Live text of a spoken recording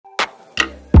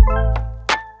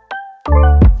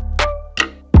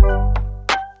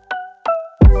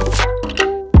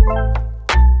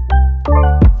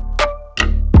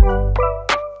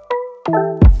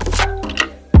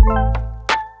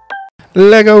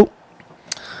Lego.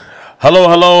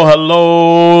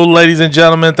 Hello, ladies and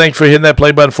gentlemen. Thanks for hitting that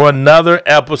play button for another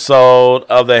episode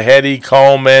of the Hetty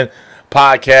Coleman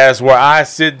podcast, where I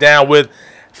sit down with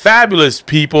fabulous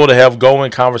people to have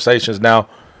go-in conversations. Now,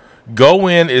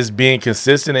 go-in is being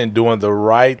consistent and doing the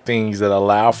right things that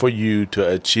allow for you to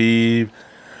achieve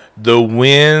the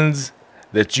wins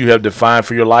that you have defined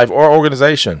for your life or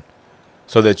organization,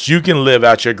 so that you can live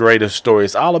out your greatest story.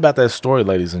 It's all about that story,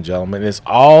 ladies and gentlemen. It's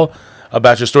all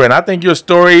about your story. And I think your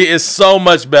story is so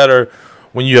much better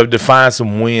when you have defined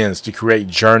some wins to create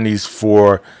journeys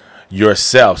for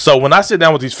yourself. So when I sit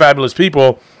down with these fabulous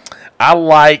people, I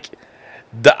like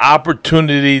the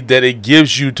opportunity that it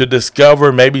gives you to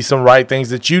discover maybe some right things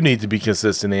that you need to be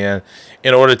consistent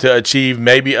in order to achieve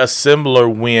maybe a similar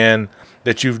win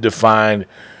that you've defined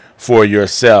for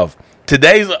yourself.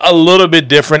 Today's a little bit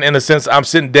different in the sense I'm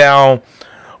sitting down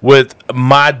with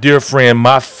my dear friend,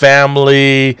 my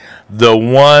family, the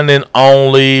one and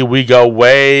only. We go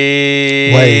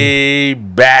way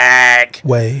back.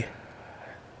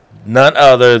 None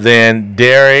other than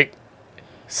Derek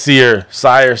Sire.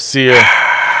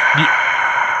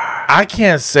 I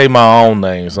can't say my own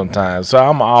name sometimes, so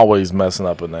I'm always messing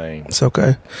up a name. It's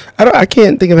okay. I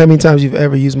can't think of how many times you've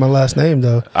ever used my last name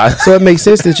though. So it makes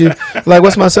sense that you like.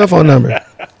 What's my cell phone number?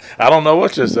 I don't know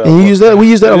what your cell phone. And you use that. We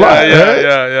use that a lot.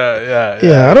 Right?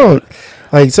 Yeah. I don't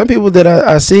like some people that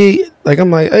I see. Like I'm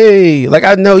like, hey, like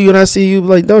I know you and I see you.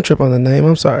 Like don't trip on the name.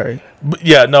 I'm sorry. But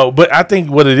I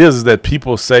think what it is that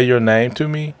people say your name to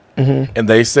me, and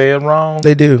they say it wrong.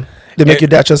 They do. They make you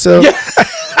doubt yourself. Yeah.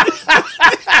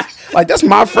 Like, that's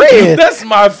my friend. That's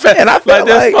my friend. And I feel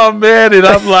that's my man. And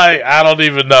I'm like, I don't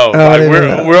even know.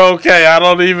 We're okay. I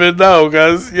don't even know.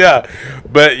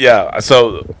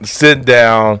 So sit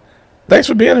down. Thanks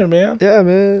for being here, man. Yeah,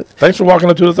 man. Thanks for walking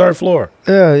up to the third floor.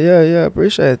 Yeah.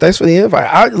 Appreciate it. Thanks for the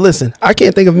invite. Listen, I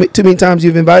can't think of too many times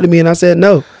you've invited me and I said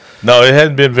no. No, it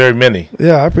hasn't been very many.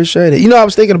 Yeah, I appreciate it. You know, I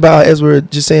was thinking about, as we're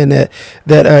just saying that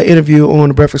interview on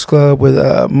the Breakfast Club with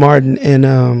Martin and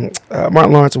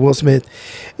Martin Lawrence and Will Smith.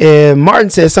 And Martin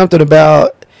said something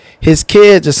about his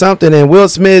kids or something, and Will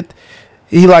Smith,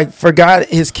 he like forgot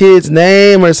his kid's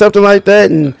name or something like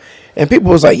that. And people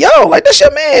was like, yo, like, that's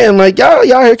your man. Like, y'all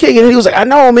here kicking. And he was like, I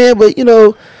know, man, but, you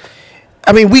know,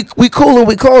 I mean, we cool and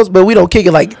we close, but we don't kick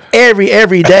it like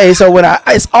every day. So when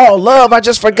it's all love, I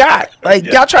just forgot. Like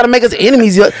y'all try to make us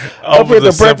enemies up here at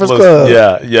the Breakfast Club.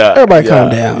 Yeah. Everybody calm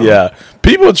down. Yeah.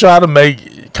 People try to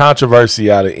make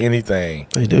controversy out of anything.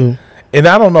 They do. And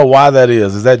I don't know why that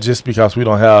is. Is that just because we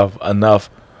don't have enough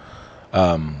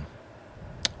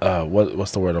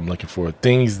what's the word I'm looking for?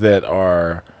 Things that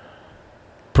are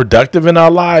productive in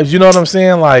our lives. You know what I'm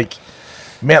saying? Like,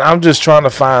 man, I'm just trying to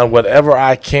find whatever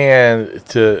I can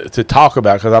to talk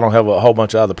about because I don't have a whole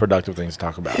bunch of other productive things to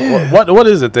talk about. Yeah. What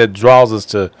is it that draws us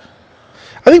to?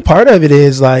 I think part of it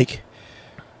is like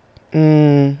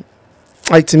to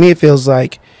me, it feels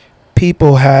like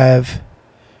people have,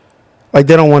 like,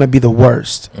 they don't want to be the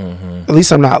worst. Mm-hmm. At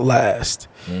least I'm not last.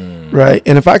 Right?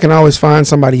 And if I can always find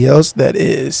somebody else that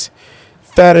is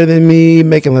fatter than me,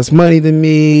 making less money than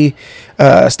me,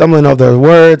 stumbling over their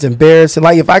words, embarrassing.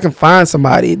 Like, if I can find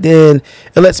somebody, then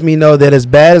it lets me know that as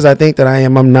bad as I think that I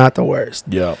am, I'm not the worst.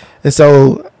 Yeah. And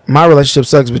so my relationship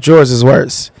sucks, but yours is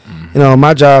worse. Mm-hmm. You know,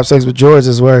 my job sucks, but yours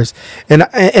is worse. And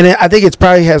I think it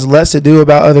probably has less to do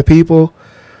about other people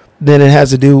than it has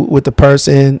to do with the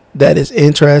person that is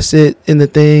interested in the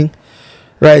thing.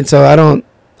 Right? And so I don't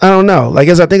know. Like,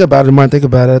 as I think about it, the more I think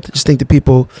about it, I just think that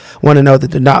people want to know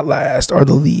that they're not last or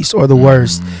the least or the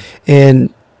worst.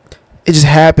 And it just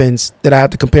happens that I have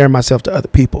to compare myself to other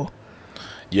people.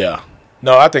 Yeah.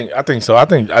 No, I think so. I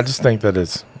just think that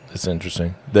it's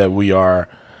interesting that we are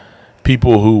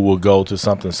people who will go to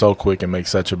something so quick and make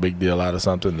such a big deal out of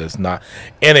something that's not,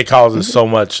 and it causes so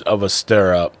much of a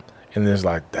stir up. And it's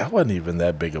like, that wasn't even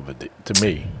that big of a deal to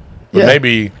me. But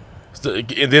maybe.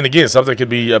 And then again, something could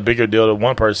be a bigger deal to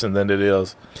one person than it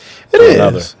is to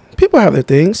another. People have their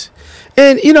things,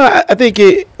 and you know, I think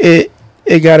it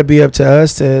got to be up to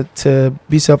us to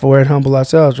be self-aware and humble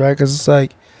ourselves, right? Because it's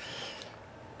like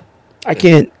I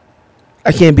can't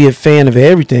be a fan of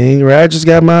everything, right? I just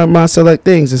got my select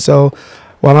things, and so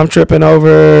while I'm tripping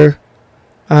over,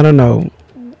 I don't know,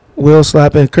 Will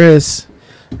slapping Chris.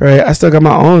 Right, I still got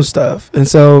my own stuff, and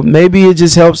so maybe it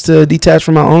just helps to detach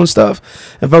from my own stuff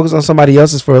and focus on somebody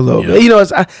else's for a little bit. You know,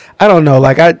 I don't know,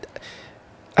 like I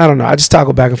don't know. I just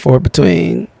toggle back and forth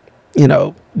between, you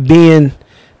know, being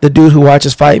the dude who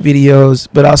watches fight videos,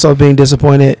 but also being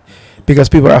disappointed because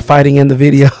people are fighting in the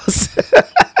videos.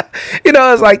 You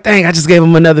know, it's like, dang, I just gave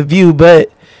them another view, but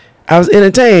I was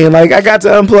entertained. Like, I got to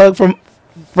unplug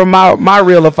from my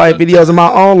real fight videos in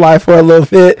my own life for a little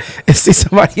bit and see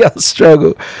somebody else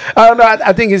struggle. I don't know.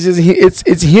 I think it's just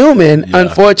it's human,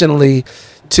 unfortunately,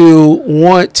 to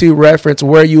want to reference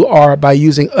where you are by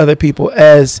using other people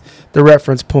as the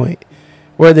reference point,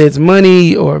 whether it's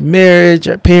money or marriage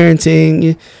or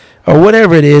parenting or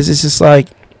whatever it is. It's just like,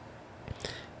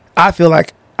 I feel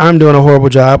like I'm doing a horrible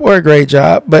job or a great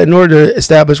job, but in order to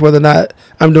establish whether or not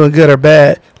I'm doing good or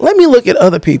bad, let me look at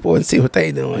other people and see what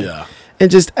they're doing. Yeah. And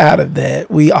just out of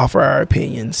that, we offer our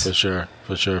opinions. For sure.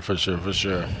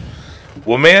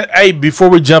 Well, man, hey, before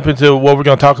we jump into what we're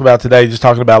going to talk about today, just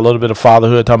talking about a little bit of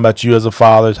fatherhood, talking about you as a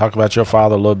father, talk about your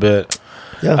father a little bit.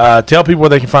 Yeah. Tell people where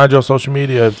they can find you on social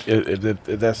media if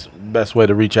that's the best way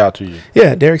to reach out to you.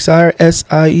 Yeah, Derek Sire,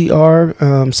 SIER,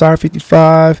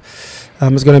 Sire55.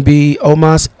 It's going to be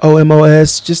OMOS,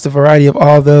 OMOS, just a variety of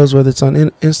all of those, whether it's on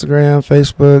Instagram,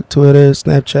 Facebook, Twitter,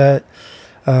 Snapchat,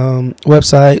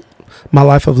 website,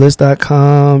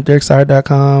 mylifeofliz.com,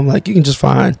 dereksire.com. Like, you can just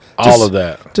find all of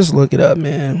that. Just look it up,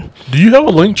 man. Do you have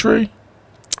a link tree?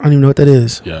 I don't even know what that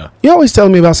is. Yeah. You're always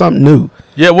telling me about something new.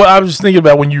 Yeah, well, I was just thinking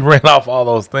about when you ran off all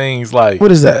those things. Like,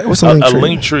 what is that? What's a link tree? A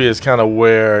link tree is kind of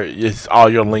where it's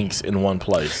all your links in one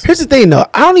place. Here's the thing, though.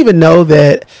 I don't even know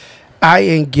that I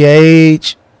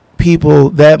engage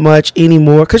people that much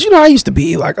anymore. Because, I used to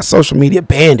be like a social media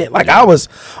bandit. Like, I was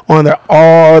on there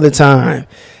all the time.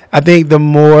 I think the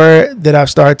more that I've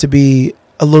started to be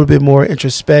a little bit more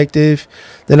introspective,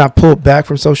 then I pulled back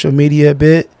from social media a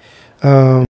bit.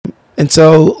 And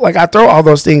so, like, I throw all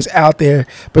those things out there,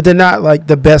 but they're not, like,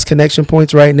 the best connection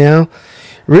points right now.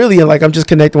 Really, like, I'm just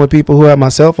connecting with people who have my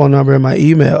cell phone number and my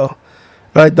email.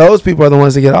 Like, those people are the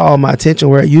ones that get all my attention,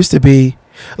 where it used to be.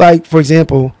 Like, for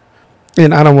example,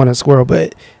 and I don't want to squirrel,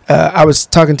 but I was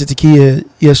talking to Takia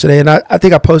yesterday, and I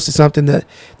think I posted something that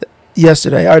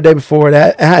yesterday or the day before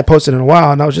that I hadn't posted in a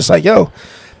while, and I was just like, yo,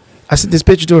 I sent this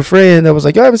picture to a friend that was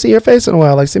like, yo, I haven't seen your face in a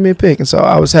while, like, send me a pic. And so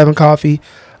I was having coffee,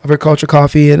 Agriculture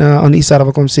Coffee, and on the east side of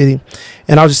Oklahoma City,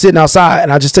 and I was just sitting outside,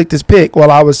 and I just took this pic while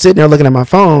I was sitting there looking at my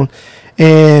phone,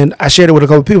 and I shared it with a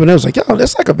couple of people, and it was like, yo,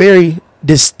 that's like a very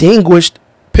distinguished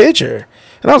picture.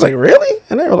 And I was like, really?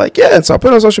 And they were like, yeah. And so I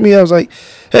put it on social media. I was like,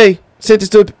 hey, sent this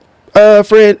to a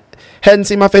friend, hadn't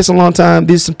seen my face in a long time,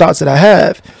 these are some thoughts that I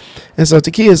have. And so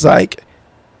Takia's like,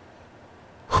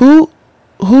 who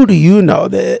do you know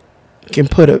that can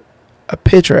put a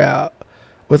picture out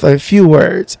with a few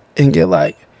words and get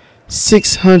like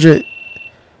 600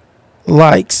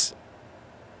 likes?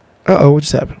 What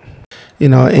just happened?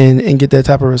 And get that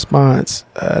type of response.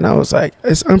 And I was like,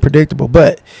 it's unpredictable.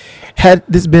 But had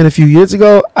this been a few years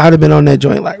ago, I'd have been on that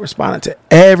joint, like, responding to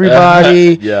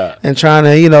everybody and trying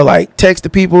to, like, text the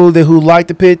people who liked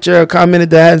the picture or commented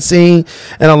that I hadn't seen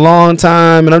in a long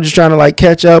time. And I'm just trying to, like,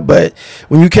 catch up. But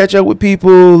when you catch up with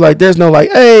people, like, there's no,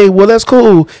 like, hey, well, that's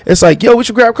cool. It's like, yo, we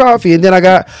should grab coffee. And then I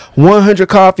got 100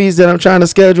 coffees that I'm trying to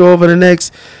schedule over the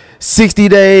next 60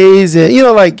 days. And,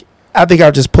 like, I think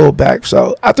I'll just pull back.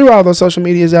 So I threw all those social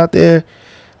medias out there.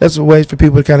 That's a way for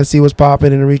people to kind of see what's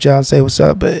popping and to reach out and say what's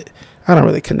up. But I don't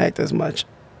really connect as much.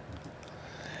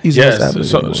 Yes,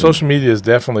 social media is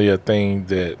definitely a thing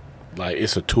that, like,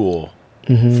 it's a tool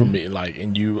for me. Like,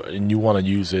 and you want to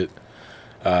use it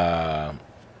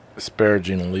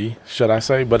disparagingly, should I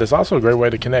say? But it's also a great way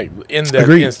to connect. In that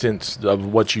instance of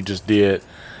what you just did,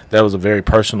 that was a very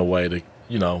personal way to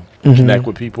connect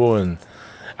with people. And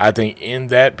I think in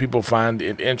that, people find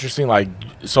it interesting. Like,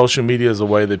 social media is a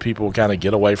way that people kind of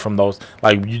get away from those.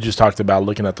 Like, you just talked about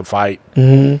looking at the fight.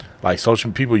 Like,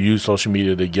 people use social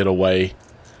media to get away,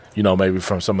 maybe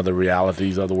from some of the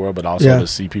realities of the world, but also to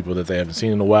see people that they haven't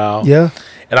seen in a while. Yeah.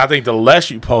 And I think the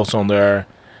less you post on there,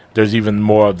 there's even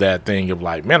more of that thing of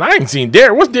like, man, I ain't seen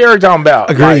Derek. What's Derek talking about?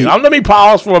 Agreed. Like, let me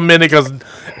pause for a minute, because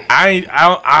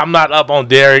I'm not up on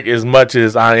Derek as much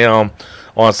as I am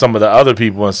on some of the other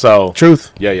people. And so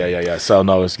truth. Yeah. So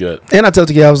no, it's good. And I told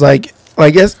you, I was like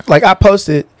I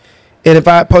posted, and if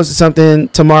I posted something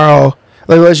tomorrow,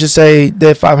 like, let's just say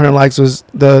that 500 likes was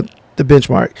the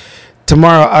benchmark.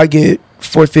 Tomorrow I get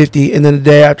 450, and then the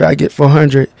day after I get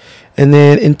 400, and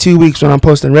then in 2 weeks when I'm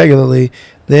posting regularly,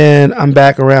 then I'm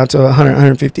back around to 100,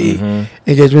 150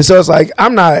 engagement. So it's like,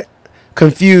 I'm not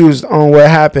confused on what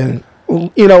happened.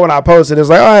 When I posted, it's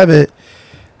like, oh, I haven't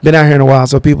been out here in a while,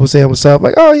 so people saying what's up,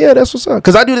 like, oh yeah, that's what's up,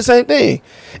 because I do the same thing.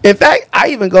 In fact, I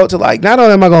even go to, like, not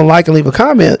only am I gonna like and leave a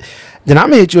comment, then I'm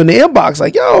gonna hit you in the inbox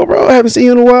like, yo, bro, I haven't seen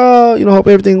you in a while, hope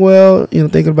everything well,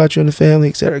 thinking about you and the family,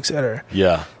 etc., etc.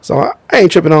 Yeah. So I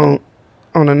ain't tripping on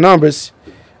the numbers.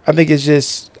 I think it's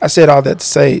just, I said all that to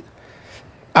say,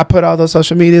 I put all those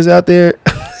social medias out there.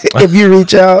 If you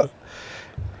reach out,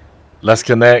 Let's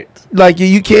connect. Like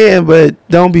you can, but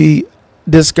don't be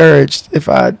discouraged if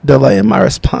I delay in my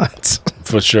response.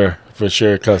 For sure,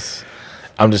 because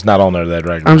I'm just not on there that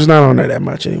I'm just not on there that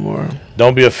much anymore.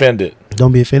 Don't be offended.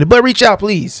 Don't be offended, but reach out,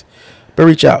 please. But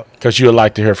reach out, because you would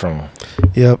like to hear from him.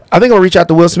 Yep, I think I'll reach out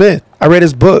to Will Smith. I read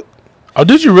his book. Oh,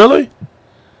 did you really?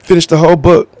 Finished the whole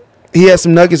book. He had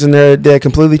some nuggets in there that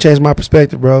completely changed my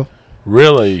perspective, bro.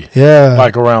 Really? Yeah.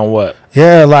 Like around what?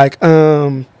 Yeah, like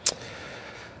I'm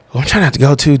trying not to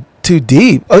go too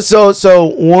deep. So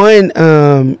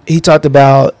one, he talked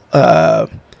about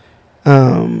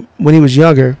when he was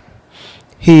younger,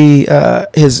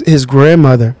 his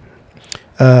grandmother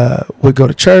would go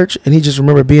to church, and he just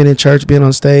remember being in church, being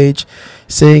on stage,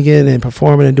 singing and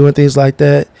performing and doing things like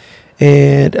that.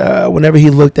 And whenever he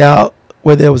looked out,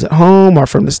 whether it was at home or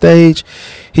from the stage,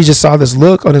 he just saw this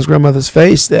look on his grandmother's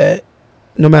face that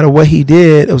no matter what he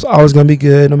did, it was always going to be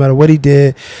good. No matter what he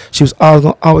did, she was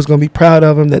always going to be proud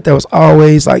of him, that there was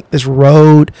always like this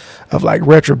road of like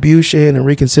retribution and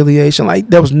reconciliation. Like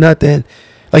there was nothing,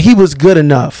 like he was good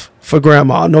enough for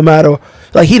grandma, no matter,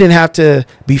 like he didn't have to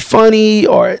be funny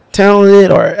or talented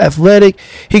or athletic.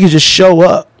 He could just show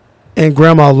up and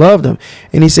grandma loved him.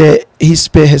 And he said he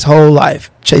spent his whole life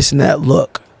chasing that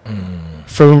look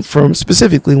from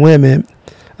specifically women.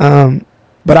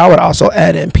 But I would also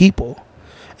add in people.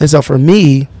 And so for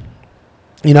me,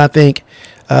 I think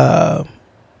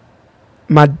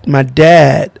my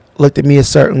dad looked at me a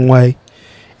certain way,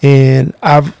 and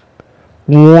I've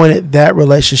wanted that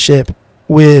relationship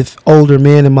with older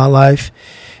men in my life.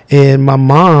 And my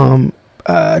mom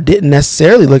didn't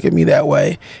necessarily look at me that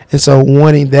way. And so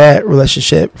wanting that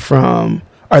relationship or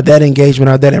that engagement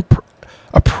or that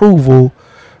approval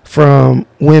from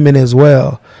women as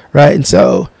well, right? And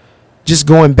so just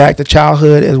going back to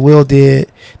childhood as Will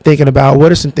did, thinking about what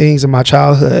are some things in my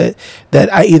childhood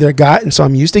that I either got and so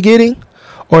I'm used to getting,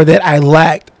 or that I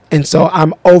lacked and so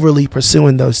I'm overly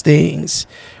pursuing those things,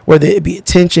 whether it be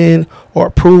attention or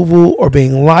approval or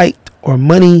being liked or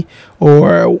money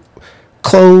or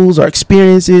clothes or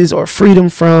experiences or freedom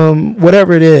from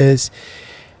whatever it is.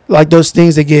 Like those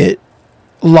things that get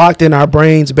locked in our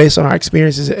brains based on our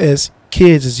experiences as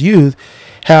kids, as youth,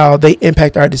 how they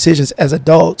impact our decisions as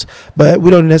adults, but we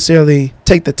don't necessarily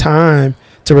take the time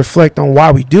to reflect on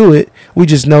why we do it. We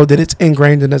just know that it's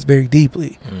ingrained in us very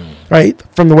deeply, right?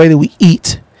 From the way that we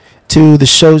eat, to the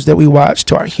shows that we watch,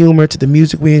 to our humor, to the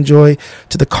music we enjoy,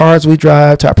 to the cars we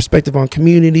drive, to our perspective on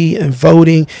community and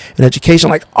voting and education.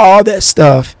 Like all that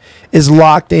stuff is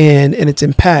locked in, and it's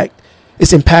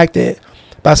impacted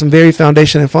by some very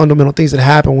foundational and fundamental things that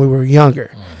happened when we were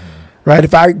younger, right?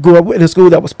 If I grew up in a school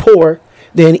that was poor,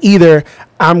 then either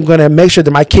I'm going to make sure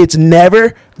that my kids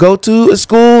never go to a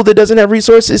school that doesn't have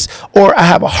resources, or I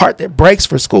have a heart that breaks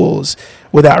for schools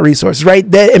without resources, right?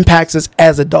 That impacts us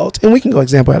as adults. And we can go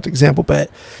example after example,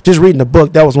 but just reading the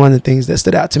book, that was one of the things that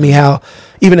stood out to me, how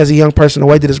even as a young person, the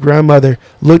way that his grandmother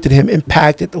looked at him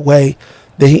impacted the way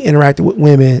that he interacted with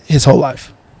women his whole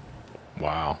life.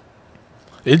 Wow.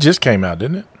 It just came out,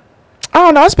 didn't it?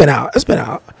 Oh, no, it's been out.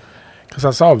 Because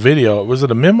I saw a video. Was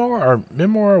it a memoir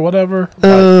or whatever?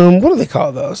 What do they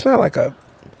call those? It's not like a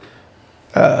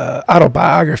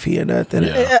autobiography or nothing.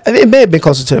 Yeah. It may have been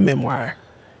closer to a memoir.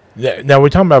 Yeah. Now we're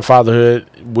talking about fatherhood.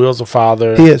 Will's a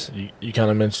father. He is. You kind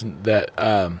of mentioned that.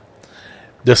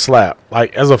 The slap,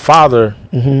 like as a father,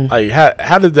 like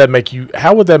how did that make you?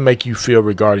 How would that make you feel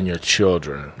regarding your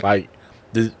children? Like,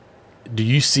 do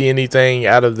you see anything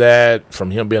out of that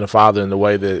from him being a father in the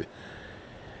way that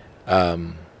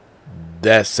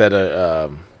that set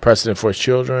a precedent for his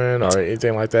children or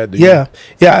anything like that? Yeah.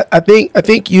 I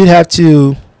think you'd have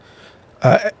to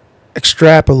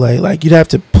extrapolate. Like you'd have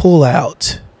to pull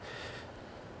out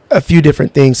a few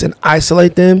different things and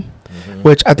isolate them,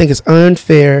 which I think is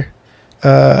unfair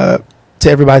to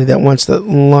everybody that wants to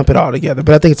lump it all together.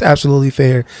 But I think it's absolutely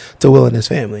fair to Will and his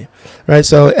family, right?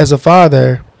 So as a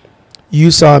father, you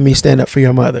saw me stand up for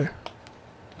your mother.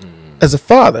 As a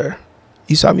father,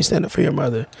 you saw me stand up for your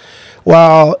mother.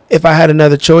 While if I had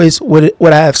another choice, would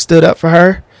I have stood up for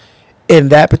her in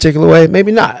that particular way?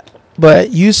 Maybe not.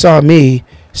 But you saw me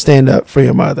stand up for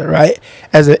your mother, right?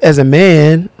 As a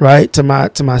man, right, to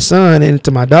my son and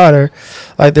to my daughter,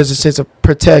 like there's a sense of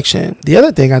protection. The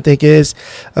other thing I think is,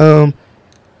 I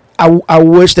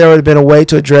wish there would have been a way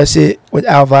to address it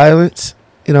without violence,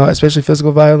 especially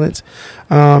physical violence.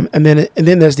 And then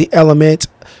there's the element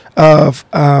of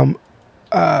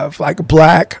like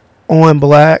black on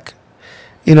black,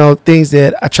 things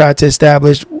that I tried to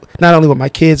establish not only with my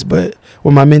kids but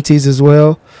with my mentees as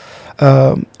well.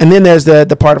 And then there's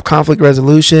the part of conflict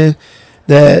resolution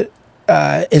that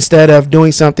instead of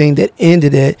doing something that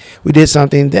ended it, we did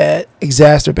something that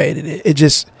exacerbated it. It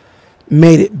just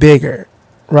made it bigger,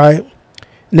 right?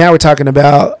 Now we're talking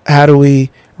about how do we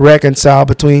reconcile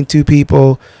between two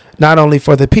people, not only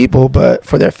for the people, but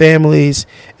for their families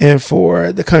and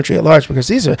for the country at large. Because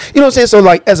these are, you know what I'm saying? So,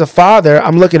 like, as a father,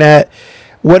 I'm looking at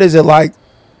what is it like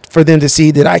for them to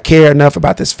see that I care enough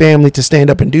about this family to stand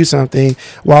up and do something.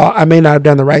 While I may not have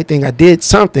done the right thing, I did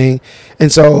something. And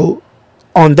so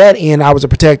on that end, I was a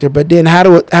protector. But then how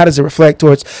does it reflect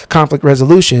towards conflict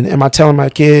resolution? Am I telling my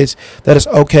kids that it's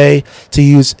okay to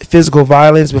use physical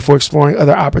violence before exploring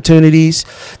other opportunities?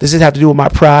 Does it have to do with my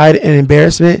pride and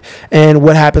embarrassment? And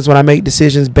what happens when I make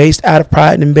decisions based out of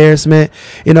pride and embarrassment?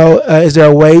 You know, is there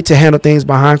a way to handle things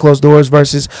behind closed doors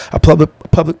versus a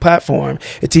public platform?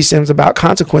 It teaches them about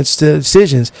consequences to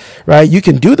decisions, right? You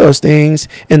can do those things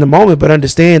in the moment, but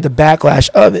understand the backlash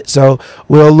of it. So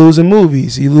we're losing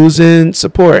movies, you losing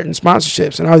support and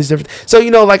sponsorships and all these different. So, you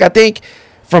know, like, I think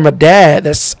from a dad,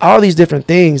 that's all these different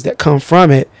things that come from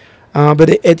it.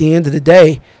 But at the end of the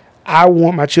day, I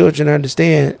want my children to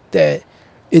understand that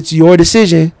it's your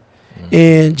decision,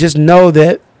 and just know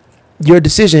that your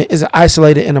decision isn't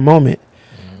isolated in a moment.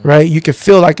 Right? You can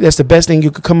feel like that's the best thing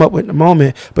you could come up with in the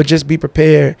moment, but just be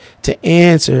prepared to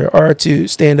answer or to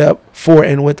stand up for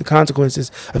and with the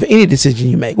consequences of any decision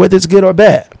you make, whether it's good or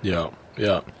bad. Yeah.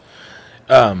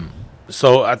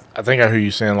 So I think I hear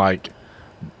you saying, like,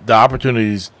 the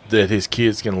opportunities that his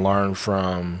kids can learn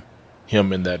from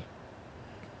him in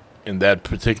that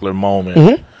particular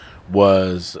moment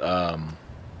was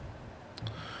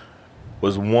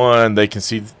one, they can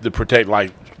see the protect,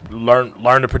 like,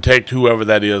 learn to protect whoever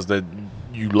that is that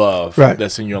you love, right,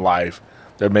 that's in your life.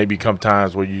 There may become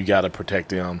times where you got to protect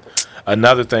them.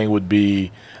 Another thing would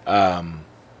be,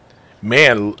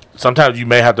 man, sometimes you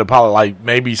may have to apologize. Like,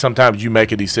 maybe sometimes you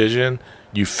make a decision,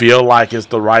 you feel like it's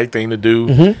the right thing to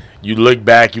do. You look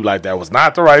back, you like, that was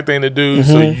not the right thing to do.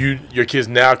 So your kids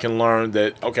now can learn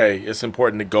that, okay, it's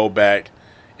important to go back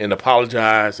and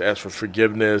apologize, ask for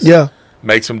forgiveness,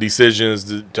 make some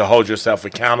decisions to hold yourself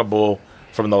accountable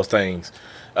from those things.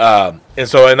 And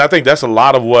I think that's a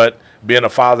lot of what being a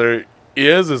father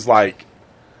is like,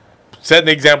 setting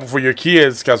the example for your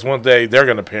kids, because one day they're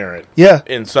going to parent.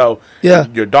 And so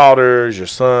your daughters, your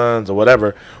sons, or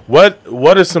whatever,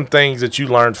 what are some things that you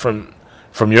learned from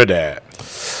your dad?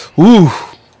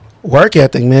 Work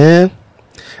ethic, man.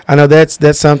 I know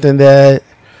that's something that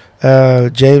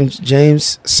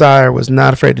James Sire was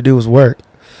not afraid to do, was work.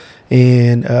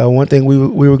 And one thing we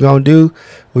were going to do,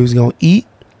 we was going to eat.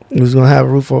 We was going to have a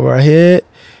roof over our head.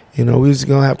 You know, we was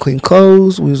going to have clean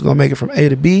clothes. We was going to make it from A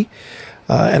to B.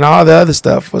 And all the other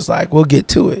stuff was like, we'll get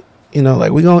to it. You know,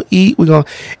 like, we're going to eat.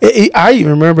 I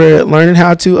even remember learning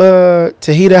how to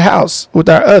heat a house with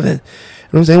our oven. You know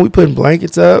what I'm saying? We putting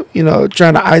blankets up, you know,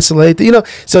 trying to isolate,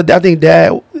 So I think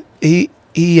Dad, he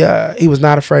was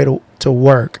not afraid to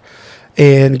work.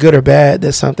 And good or bad,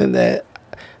 that's something that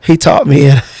he taught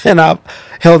me, and I've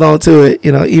held on to it,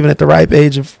 you know, even at the ripe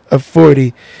age of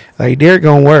 40. Like, Derek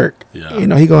gonna work. You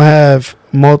know, he gonna have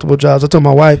multiple jobs. I told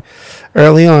my wife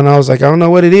early on, I was like, I don't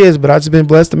know what it is, but I've just been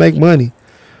blessed to make money.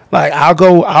 Like, I'll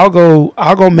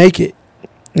go make it,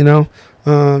 you know.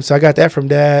 So I got that from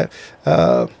Dad.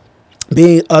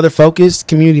 Being other focused,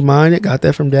 community minded, got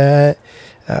that from Dad.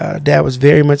 Dad was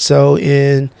very much so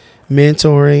in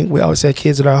mentoring. We always had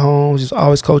kids at our homes. He was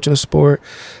always coaching a sport,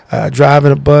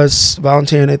 driving a bus,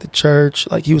 volunteering at the church.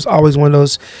 Like, he was always one of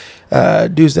those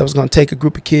dudes that was going to take a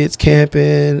group of kids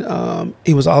camping.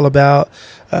 He was all about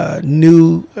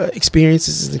new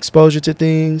experiences and exposure to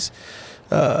things.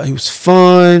 He was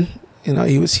fun. You know,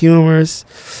 he was humorous.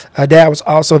 Dad was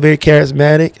also very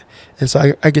charismatic. And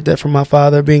so I get that from my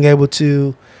father, being able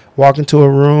to walk into a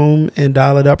room and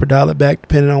dial it up or dial it back,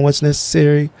 depending on what's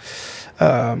necessary.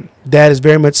 Dad is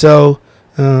very much so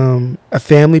a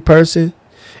family person,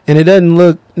 and it doesn't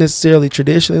look necessarily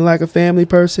traditionally like a family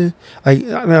person. Like,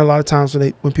 I know a lot of times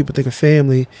when people think of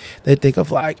family, they think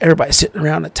of like everybody sitting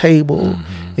around the table, and,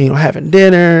 you know, having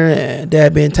dinner, and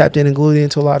Dad being tapped in and glued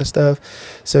into a lot of stuff.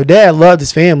 So Dad loved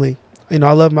his family. You know,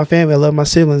 I love my family. I love my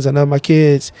siblings. I love my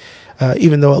kids,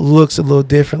 even though it looks a little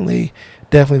differently.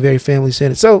 Definitely very family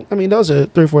centered. So, I mean, those are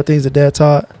 3 or 4 things that Dad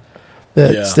taught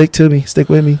that stick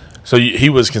with me. So he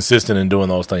was consistent in doing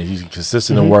those things. He's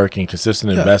consistent in working,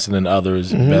 consistent in investing in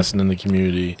others, investing in the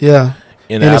community.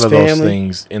 In out of those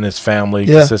things, in his family,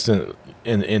 consistent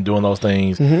in doing those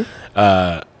things.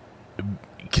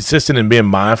 Consistent in being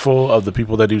mindful of the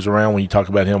people that he was around. When you talk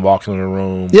about him walking in the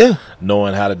room,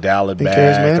 knowing how to dial it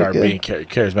back, or being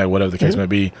charismatic, whatever the case may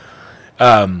be.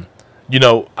 You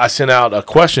know, I sent out a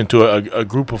question to a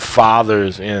group of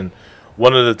fathers, and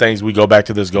one of the things we go back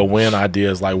to this go win idea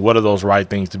is like, what are those right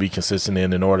things to be consistent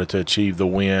in order to achieve the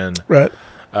win Right.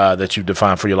 That you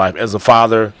define for your life? As a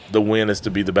father, the win is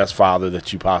to be the best father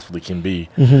that you possibly can be.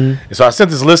 And so I sent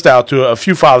this list out to a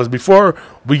few fathers. Before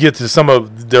we get to some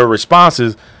of their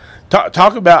responses,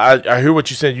 talk about, I hear what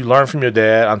you said, you learned from your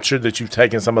dad. I'm sure that you've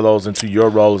taken some of those into your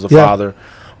role as a father.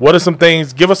 What are some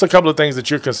things, give us a couple of things that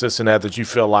you're consistent at that you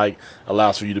feel like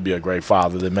allows for you to be a great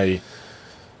father that maybe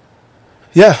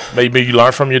you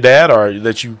learned from your dad or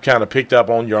that you kind of picked up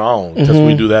on your own, because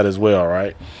we do that as well,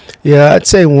 right? Yeah, I'd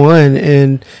say one,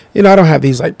 and I don't have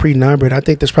these like pre-numbered. I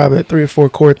think there's probably 3 or 4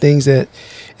 core things that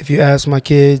if you ask my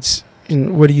kids,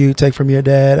 what do you take from your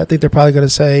dad? I think they're probably going to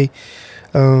say,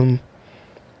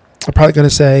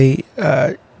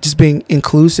 just being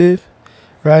inclusive,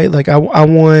 right? Like I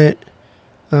want,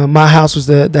 my house was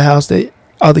the house that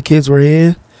all the kids were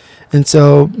in, and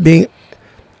so being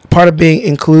part of being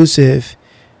inclusive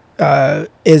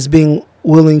is being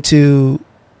willing to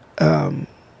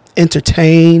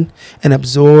entertain and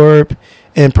absorb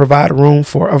and provide room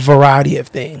for a variety of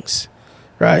things,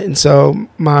 right? And so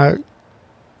my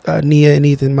Nia and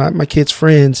Ethan, my kids'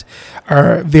 friends,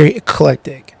 are very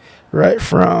eclectic, right?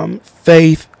 From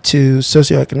faith to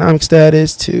socioeconomic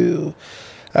status to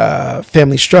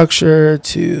family structure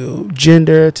to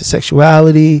gender to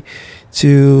sexuality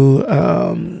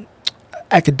to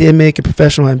academic and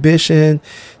professional ambition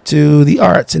to the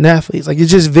arts and athletes. Like,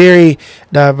 it's just very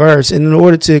diverse. And in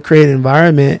order to create an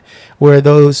environment where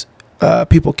those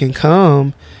people can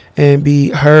come and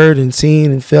be heard and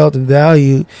seen and felt and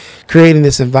valued, creating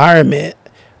this environment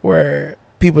where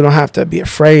people don't have to be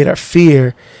afraid or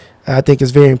fear, I think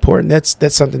is very important.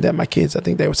 That's something that my kids, I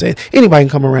think they would say, anybody can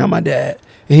come around my dad,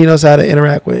 and he knows how to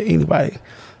interact with anybody.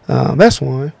 That's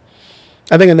one.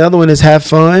 I think another one is have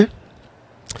fun.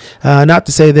 Not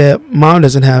to say that mom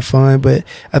doesn't have fun, but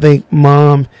I think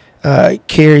mom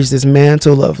carries this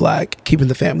mantle of like keeping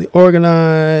the family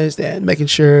organized and making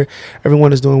sure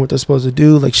everyone is doing what they're supposed to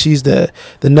do. Like, she's the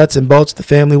nuts and bolts of the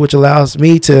family, which allows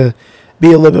me to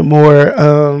be a little bit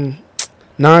more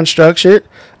non-structured,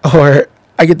 or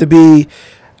I get to be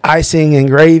icing and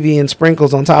gravy and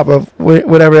sprinkles on top of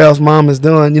whatever else mom is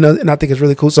doing, and I think it's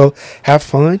really cool. So have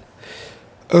fun.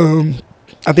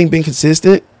 I think being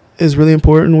consistent is really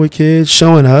important with kids.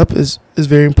 Showing up is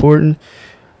very important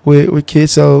with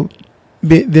kids. So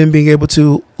them being able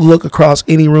to look across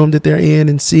any room that they're in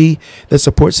and see the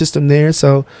support system there.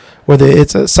 So whether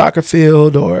it's a soccer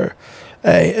field or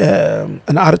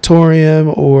an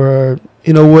auditorium or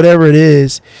whatever it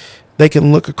is, they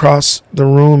can look across the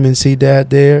room and see dad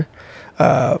there.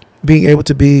 Being able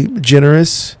to be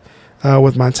generous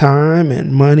with my time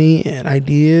and money and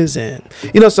ideas, and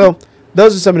so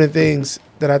those are some of the things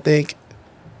that I think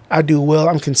I do well.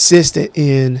 I'm consistent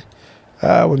in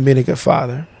when being a good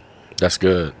father. That's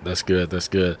good.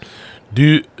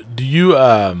 Do you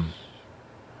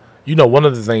one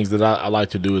of the things that I like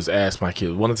to do is ask my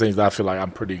kids. One of the things that I feel like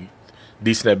I'm pretty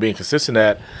decent at being consistent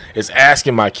at is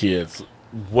asking my kids,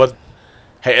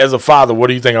 hey, as a father, what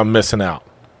do you think I'm missing out?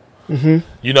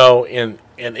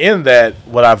 And in that,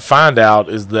 what I find out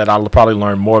is that I'll probably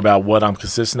learn more about what I'm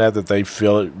consistent at that they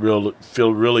feel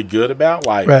really good about.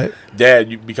 Like, right.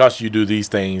 Dad, because you do these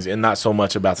things, and not so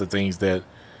much about the things that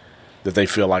they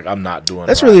feel like I'm not doing.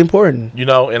 That's right. Really important.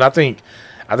 And I think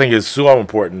it's so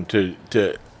important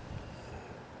to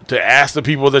ask the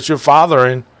people that you're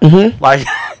fathering, like,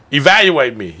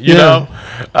 evaluate me, you know,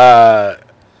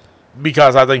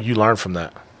 because I think you learn from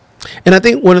that. And I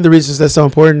think one of the reasons that's so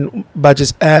important by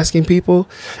just asking people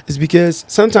is because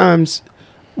sometimes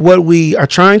what we are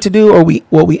trying to do or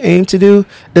what we aim to do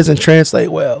doesn't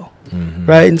translate well,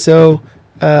 right? And so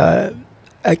a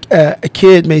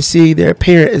kid may see their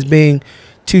parent as being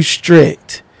too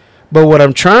strict, but what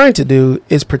I'm trying to do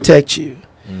is protect you,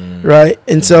 right?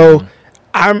 And so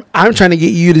I'm trying to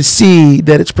get you to see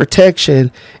that it's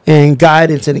protection and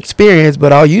guidance and experience,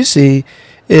 but all you see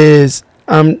is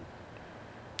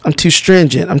I'm too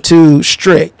stringent. I'm too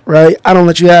strict, right? I don't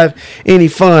let you have any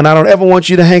fun. I don't ever want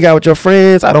you to hang out with your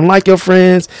friends. I don't like your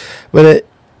friends. But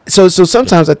so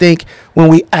sometimes I think when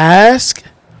we ask,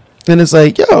 then it's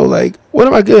like, yo, like, what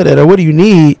am I good at? Or what do you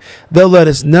need? They'll let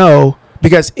us know.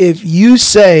 Because if you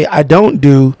say I don't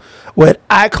do what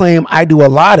I claim I do a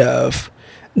lot of,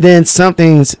 then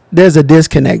there's a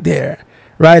disconnect there,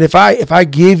 right? If I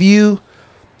give you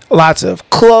lots of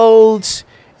clothes,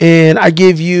 and I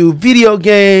give you video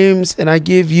games, and I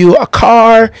give you a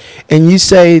car, and you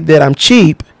say that I'm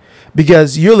cheap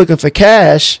because you're looking for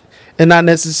cash and not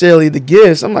necessarily the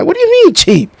gifts. I'm like, what do you mean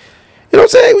cheap? You know what I'm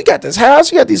saying? We got this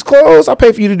house, we got these clothes, I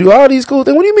pay for you to do all these cool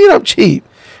things. What do you mean I'm cheap?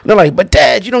 And they're like, but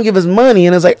Dad, you don't give us money.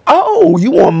 And it's like, oh,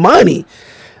 you want money?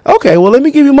 Okay, well, let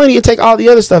me give you money and take all the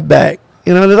other stuff back.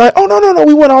 You know, they're like, oh, no,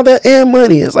 we want all that and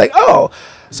money. It's like, oh,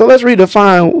 so let's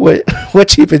redefine what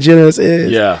cheap and generous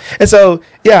is. Yeah. And so,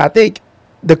 yeah, I think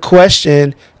the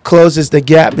question closes the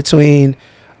gap between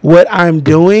what I'm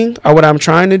doing or what I'm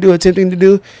trying to do, attempting to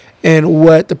do, and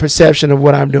what the perception of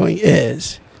what I'm doing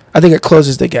is. I think it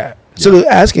closes the gap. Yeah. So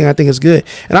asking, I think, is good.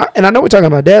 And I know we're talking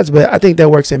about dads, but I think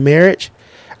that works in marriage.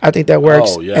 I think that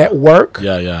works at work.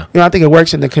 Yeah. You know, I think it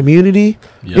works in the community.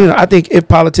 Yeah. You know, I think if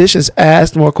politicians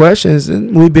asked more questions,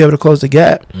 then we'd be able to close the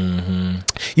gap. Mm-hmm.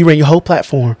 You ran your whole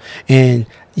platform, and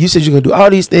you said you're gonna do all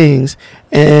these things,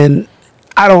 and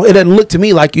it doesn't look to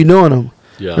me like you're doing them.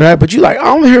 Yeah. Right. But you like,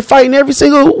 I'm here fighting every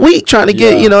single week trying to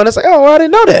get, you know, and it's like, oh, I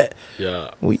didn't know that.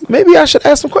 Yeah. Maybe I should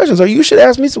ask some questions, or you should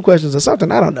ask me some questions or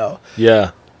something. I don't know.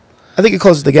 Yeah. I think it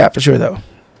closes the gap for sure, though.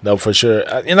 No, for sure.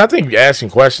 And I think asking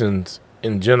questions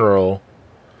in general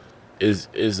is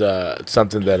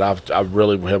something that I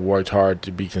really have worked hard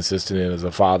to be consistent in as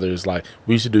a father. Is like,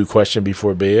 we used to do question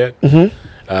before bed when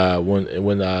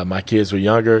my kids were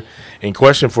younger, and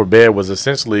question for bed was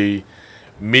essentially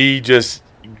me just.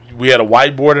 We had a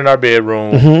whiteboard in our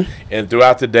bedroom, and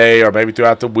throughout the day or maybe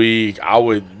throughout the week, I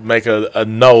would make a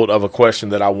note of a question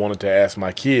that I wanted to ask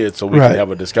my kids so we could have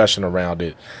a discussion around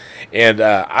it. And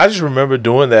I just remember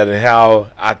doing that and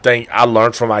how I think I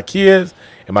learned from my kids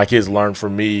and my kids learned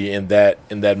from me in that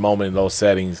moment, in those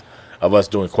settings of us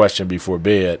doing question before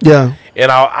bed. Yeah.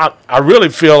 And I really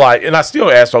feel like, and I still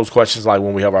ask those questions like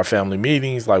when we have our family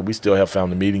meetings, like we still have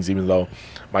family meetings even though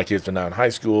my kids are now in high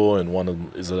school and one of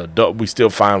them is an adult. We still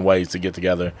find ways to get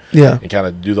together and kind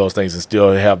of do those things and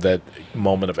still have that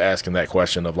moment of asking that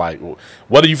question of like,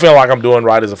 what do you feel like I'm doing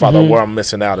right as a father? Where I'm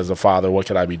missing out as a father? What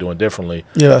could I be doing differently?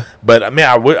 Yeah. But I mean,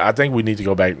 I think we need to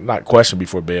go back, not question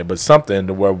before bed, but something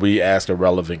to where we ask a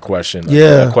relevant question,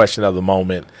 a question of the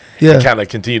moment, and kind of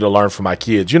continue to learn from my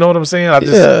kids. You know what I'm saying?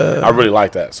 I really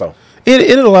like that. So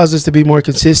it allows us to be more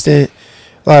consistent.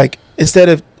 Like instead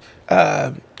of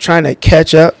trying to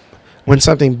catch up when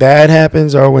something bad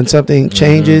happens or when something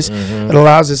changes, it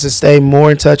allows us to stay more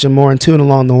in touch and more in tune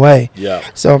along the way. Yeah.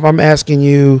 So if I'm asking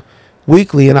you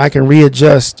weekly and I can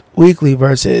readjust weekly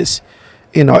versus,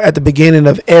 you know, at the beginning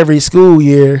of every school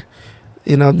year,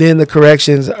 you know, then the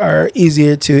corrections are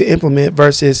easier to implement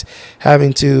versus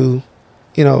having to,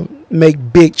 you know, make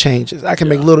big changes. I can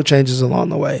make little changes along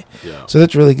the way. Yeah. So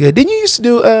that's really good. Didn't you used to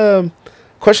do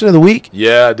question of the week?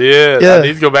 Yeah, I did. Yeah. I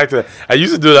need to go back to that. I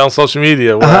used to do that on social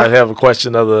media where I'd have a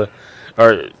question of the,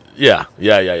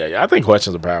 I think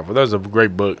questions are powerful. There's a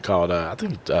great book called,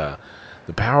 The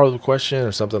Power of the Question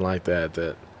or something like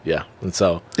that. And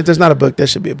so. If there's not a book, there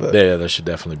should be a book. Yeah, there should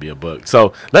definitely be a book.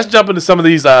 So let's jump into some of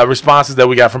these responses that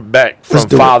we got from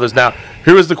fathers. Now,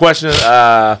 here is the question.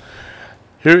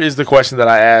 Here is the question that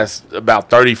I asked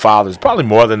about 30 fathers, probably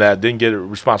more than that. Didn't get a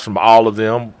response from all of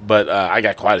them, but I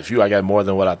got quite a few. I got more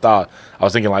than what I thought. I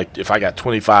was thinking like if I got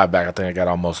 25 back, I think I got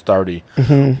almost 30.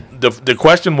 The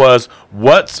question was,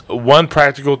 what's one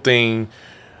practical thing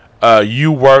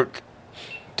you work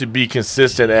to be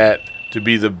consistent at to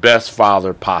be the best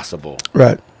father possible?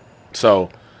 Right.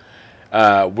 So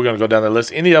we're going to go down the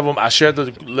list. Any of them, I shared the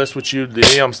list with you. Did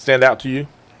any of them stand out to you?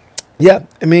 Yeah.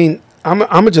 I mean, I'm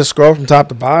gonna just scroll from top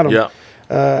to bottom. Yeah.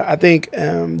 I think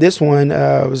this one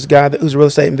was a guy who's a real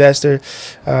estate investor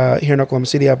here in Oklahoma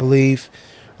City, I believe.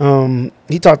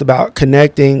 He talked about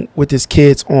connecting with his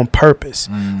kids on purpose,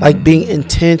 like being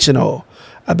intentional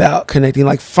about connecting,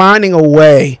 like finding a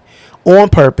way on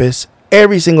purpose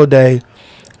every single day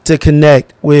to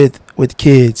connect with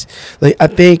kids. Like I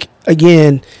think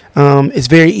again, it's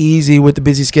very easy with the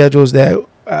busy schedules that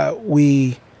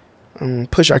we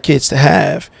push our kids to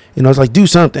have. You know, it's like, do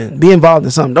something, be involved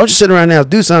in something. Don't just sit around now,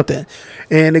 do something.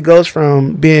 And it goes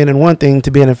from being in one thing to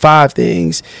being in 5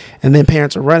 things. And then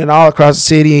parents are running all across the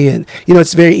city. And, you know,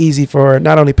 it's very easy for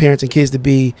not only parents and kids to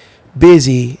be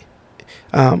busy,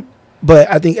 but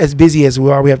I think as busy as we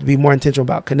are, we have to be more intentional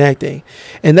about connecting.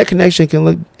 And that connection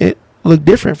can look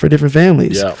different for different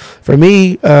families. Yeah. For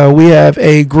me, we have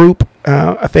a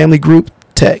family group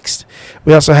text.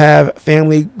 We also have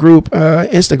family group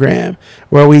Instagram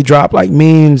where we drop like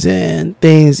memes and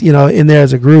things, you know, in there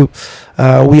as a group.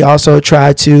 We also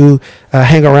try to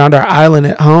hang around our island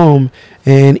at home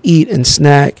and eat and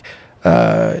snack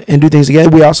and do things together.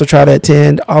 We also try to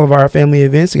attend all of our family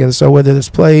events together. So whether it's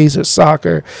plays or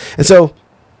soccer. And so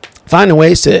finding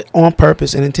ways to on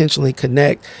purpose and intentionally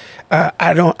connect.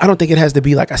 I don't think it has to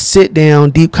be like a sit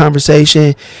down deep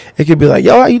conversation. It could be like,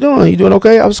 yo, how you doing? You doing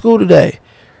okay? I was school today.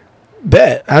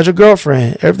 Bet. How's your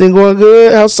girlfriend? Everything going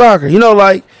good? How's soccer? You know,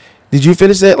 like Did you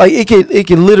finish that? Like it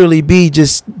could literally be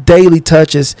just daily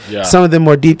touches. Yeah. Some of them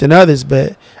more deep than others,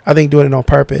 but I think doing it on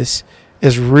purpose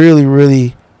is really,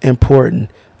 really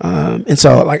important. And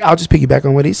so, like, I'll just piggyback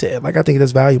on what he said. Like, I think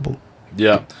that's valuable.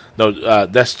 Yeah. No,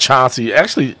 that's Chauncey.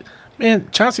 Actually,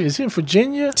 man, Chauncey, is he in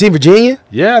Virginia? Team Virginia?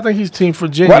 Yeah, I think he's Team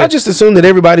Virginia. Well, I just assumed that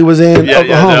everybody was in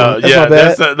Oklahoma.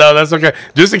 That's my bad. That's okay.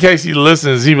 Just in case he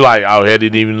listens, he be like, "Oh, he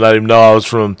didn't even let him know I was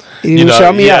from." You know,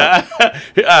 shout me out.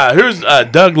 Here's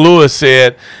Doug Lewis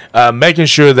said, making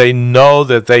sure they know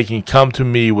that they can come to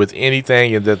me with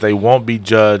anything and that they won't be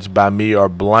judged by me or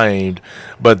blamed,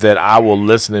 but that I will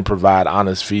listen and provide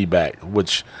honest feedback.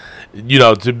 Which,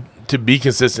 to be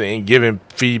consistent in giving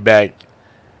feedback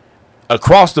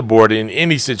across the board in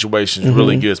any situation is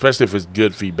really good, especially if it's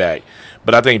good feedback.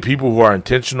 But I think people who are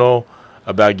intentional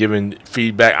about giving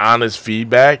feedback, honest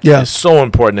feedback, is so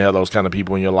important to have those kind of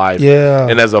people in your life. Yeah.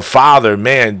 And as a father,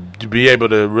 man, to be able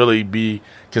to really be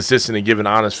consistent in giving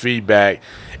honest feedback.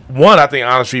 One, I think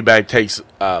honest feedback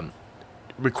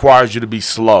requires you to be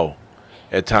slow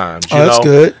at times. That's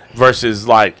good. Versus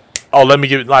like, let me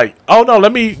give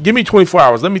it give me 24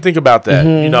 hours. Let me think about that.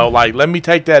 Let me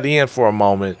take that in for a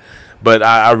moment. But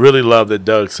I really love that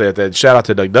Doug said that. Shout out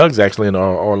to Doug. Doug's actually in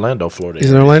Orlando, Florida.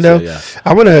 He's in Orlando? So, yeah.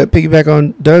 I want to piggyback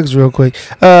on Doug's real quick.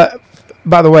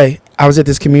 By the way, I was at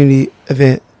this community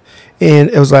event, and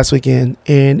it was last weekend,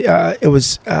 and it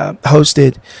was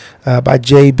hosted by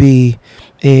JB,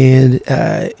 and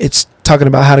it's talking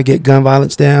about how to get gun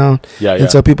violence down.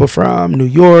 And so people from New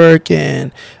York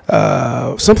and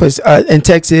someplace in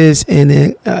Texas and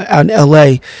then out in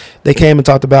LA, they came and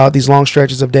talked about these long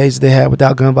stretches of days they had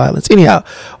without gun violence. Anyhow,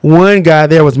 one guy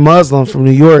there was Muslim from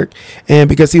New York, and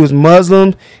because he was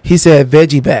Muslim, he said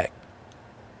veggie back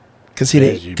because he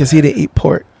didn't eat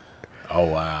pork. Oh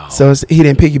wow! So he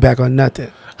didn't piggyback on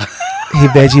nothing. He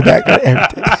veggie back on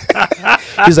everything.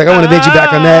 He's like, I want to veggie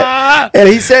back on that. And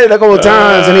he said it a couple of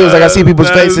times, and he was like, I see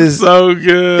people's faces. So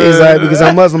good. He's like, because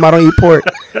I'm Muslim, I don't eat pork.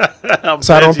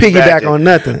 So I don't piggyback on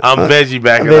nothing. I'm veggie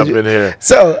backing up in here.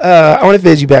 So I want to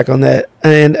veggie back on that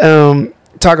and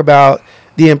talk about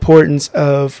the importance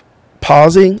of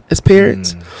pausing as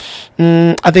parents.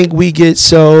 I think we get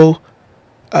so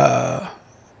I'm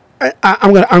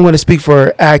gonna speak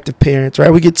for active parents,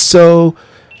 right? We get so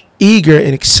eager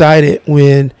and excited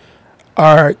when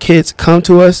our kids come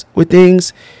to us with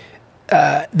things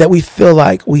that we feel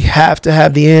like we have to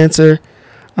have the answer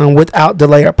without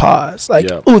delay or pause. Like,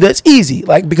 ooh, that's easy.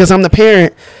 Like, because I'm the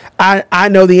parent, I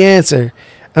know the answer.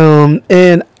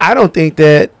 And I don't think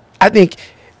that, I think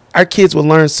our kids will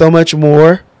learn so much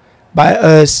more by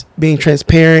us being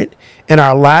transparent in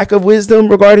our lack of wisdom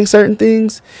regarding certain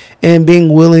things and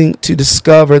being willing to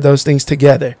discover those things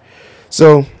together.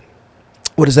 So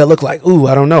what does that look like? Ooh,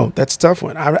 I don't know. That's a tough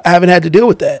one. I haven't had to deal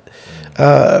with that.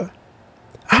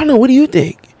 I don't know. What do you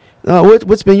think?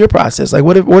 What's been your process? Like,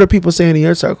 what are people saying in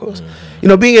your circles?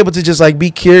 Being able to just like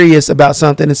be curious about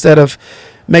something instead of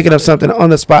making up something on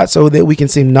the spot so that we can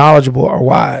seem knowledgeable or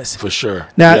wise. For sure.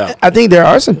 Now, I think there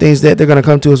are some things that they're going to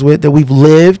come to us with that we've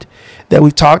lived, that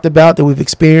we've talked about, that we've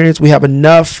experienced. We have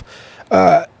enough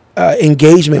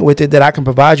engagement with it that I can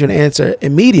provide you an answer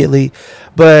immediately.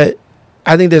 But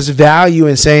I think there's value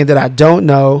in saying that I don't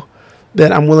know,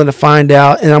 that I'm willing to find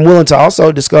out, and I'm willing to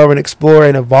also discover and explore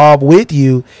and evolve with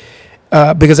you,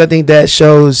 because I think that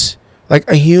shows like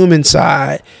a human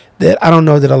side that I don't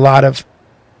know that a lot of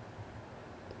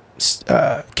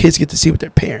kids get to see with their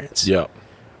parents.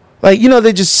 Like,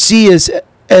 they just see us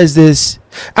as this.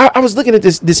 I was looking at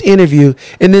this interview,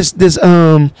 and this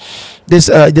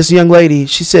young lady,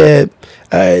 she said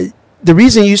the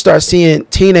reason you start seeing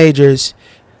teenagers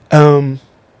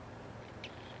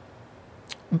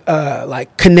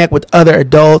like connect with other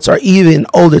adults or even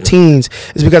older teens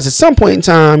is because at some point in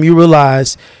time you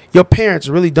realize your parents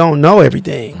really don't know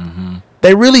everything.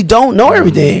 They really don't know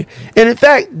everything, and in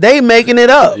fact they making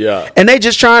it up, and they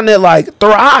just trying to like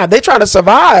thrive. They trying to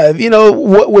survive,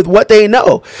 with what they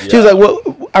know. She was like, well,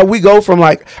 we go from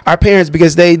like our parents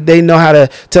because they know how to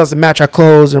tell us to match our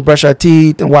clothes and brush our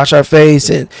teeth and wash our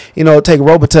face and take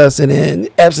Robitussin and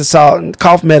Epsom salt and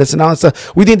cough medicine and all that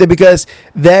stuff. We think that because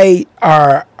they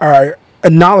are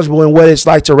knowledgeable in what it's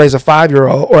like to raise a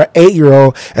 5-year-old or an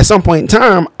 8-year-old, at some point in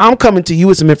time, I'm coming to you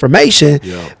with some information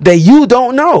that you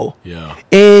don't know.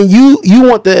 And you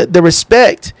want the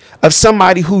respect of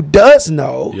somebody who does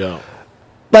know.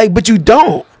 But you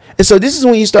don't. And so this is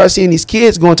when you start seeing these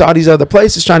kids going to all these other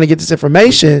places trying to get this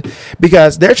information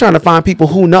because they're trying to find people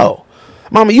who know.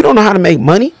 Mama, you don't know how to make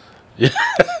money.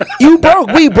 You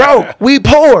broke, we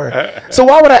poor. So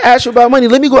why would I ask you about money?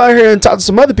 Let me go out here and talk to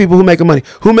some other people who making money.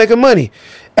 Who making money?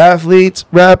 Athletes,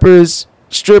 rappers,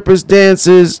 strippers,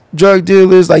 dancers, drug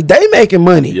dealers, like they making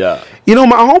money. Yeah. You know,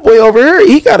 my homeboy over here,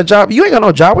 he got a job. You ain't got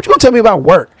no job. What you gonna tell me about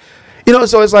work? You know,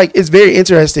 so it's like, it's very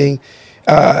interesting.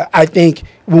 I think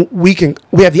we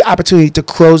have the opportunity to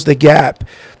close the gap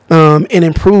and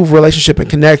improve relationship and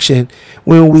connection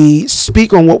when we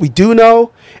speak on what we do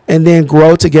know and then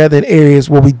grow together in areas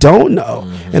where we don't know.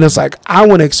 Mm-hmm. And it's like, I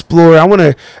want to explore, I want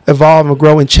to evolve and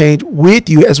grow and change with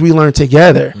you as we learn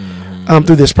together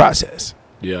through this process.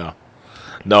 Yeah.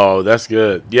 No, that's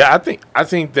good. Yeah, I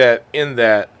think that in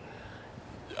that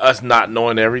us not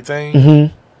knowing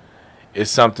everything is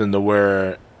something to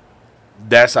where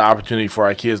that's an opportunity for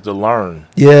our kids to learn.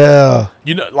 Yeah.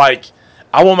 You know, like,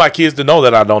 I want my kids to know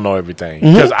that I don't know everything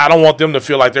because I don't want them to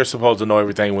feel like they're supposed to know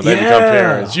everything when they become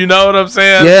parents. You know what I'm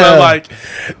saying? Yeah. So, like,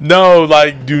 no,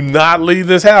 like, do not leave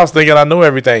this house thinking I know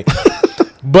everything.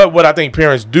 But what I think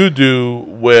parents do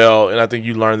well, and I think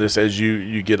you learn this as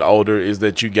you get older, is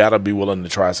that you got to be willing to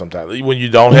try sometimes. When you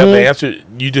don't have the answer,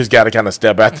 you just got to kind of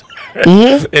step out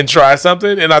there and try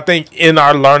something. And I think in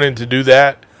our learning to do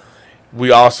that, we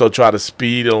also try to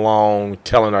speed along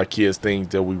telling our kids things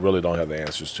that we really don't have the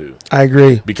answers to. I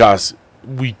agree. Because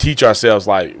we teach ourselves,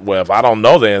 like, well, if I don't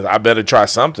know the answer, I better try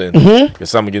something because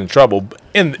someone get in trouble.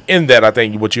 In that, I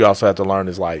think what you also have to learn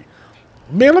is, like,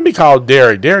 man, let me call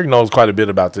Derek. Derek knows quite a bit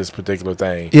about this particular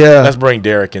thing. Yeah. Let's bring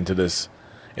Derek into this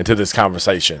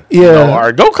conversation. Yeah. You know,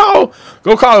 or go call,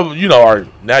 you know, or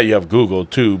now you have Google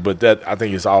too, but that I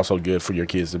think is also good for your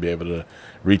kids to be able to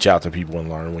reach out to people and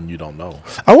learn when you don't know.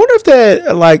 I wonder if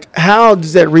that, like, how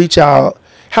does that reach out?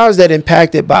 How is that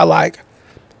impacted by, like,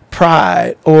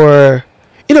 pride or,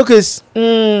 you know, because,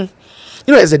 you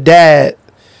know, as a dad,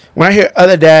 when I hear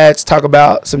other dads talk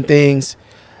about some things,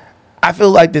 I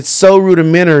feel like it's so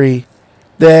rudimentary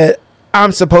that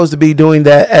I'm supposed to be doing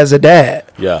that as a dad.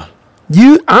 Yeah.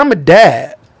 I'm a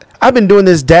dad. I've been doing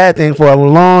this dad thing for a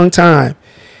long time.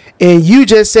 And you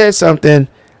just said something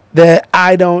that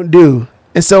I don't do.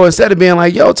 And so instead of being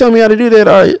like, yo, tell me how to do that,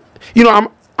 or, you know,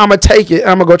 I'm going to take it.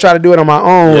 I'm going to go try to do it on my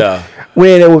own. Yeah.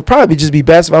 When it would probably just be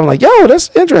best if I'm like, yo,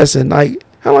 that's interesting. Like,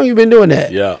 how long you been doing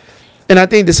that? Yeah. And I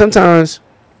think that sometimes,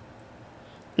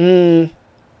 when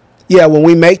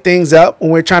we make things up,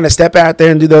 when we're trying to step out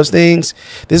there and do those things,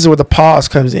 this is where the pause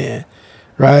comes in,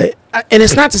 right? And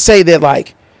it's not to say that,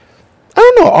 like,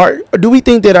 I don't know, do we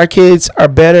think that our kids are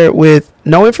better with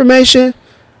no information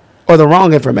or the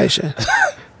wrong information?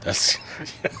 That's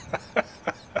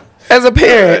as a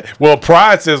parent. Well,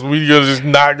 pride says we're just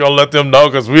not going to let them know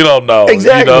because we don't know.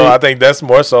 Exactly. You know, I think that's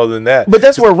more so than that. But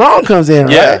that's where wrong comes in,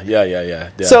 right? Yeah.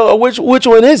 So which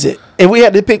one is it? If we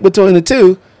had to pick between the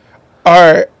two,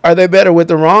 are they better with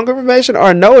the wrong information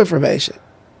or no information?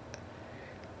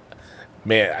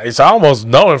 Man, it's almost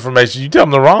no information. You tell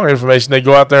them the wrong information, they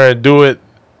go out there and do it.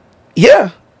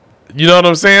 Yeah. You know what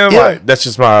I'm saying? Yeah. Like, that's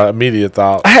just my immediate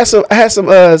thought. I had some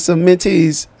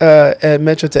mentees at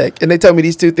Metrotech, and they told me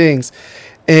these two things,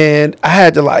 and I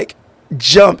had to, like,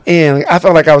 jump in. Like, I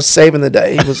felt like I was saving the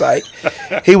day.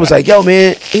 He was like, yo,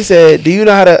 man. He said, do you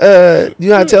know how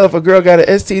to tell if a girl got an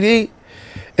STD?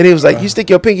 And he was like, you stick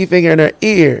your pinky finger in her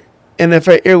ear, and if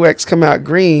her earwax come out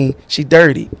green, she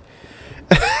dirty.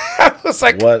 I was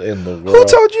like, what in the world? Who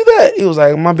told you that? He was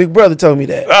like, my big brother told me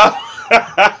that.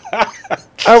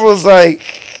 I was like,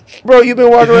 bro, you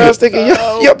been walking around sticking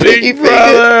your pinky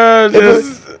finger.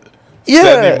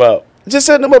 Setting him up. Just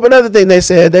setting him up. Another thing they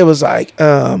said, they was like,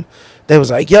 yo,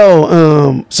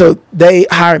 so they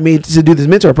hired me to do this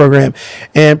mentor program,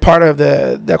 and part of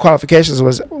the qualifications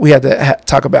was we had to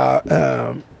talk about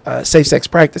safe sex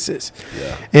practices.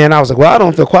 Yeah. And I was like, well, I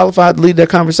don't feel qualified to lead that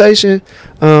conversation,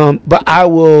 but I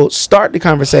will start the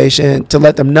conversation to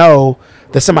let them know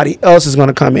that somebody else is going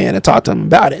to come in and talk to them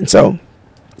about it. And so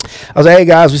I was like, hey,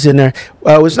 guys, we're sitting there.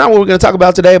 It's not what we're going to talk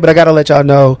about today, but I got to let y'all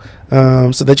know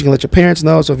so that you can let your parents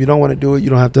know. So if you don't want to do it, you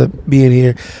don't have to be in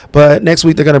here. But next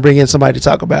week, they're going to bring in somebody to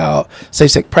talk about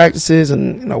safe sex practices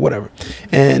and, you know, whatever.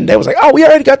 And they was like, oh, we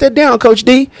already got that down, Coach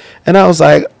D. And I was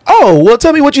like, oh, well,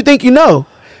 tell me what you think you know.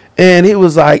 And he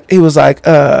was like,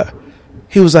 my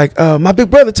big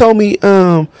brother told me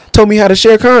how to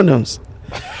share condoms.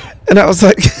 And I was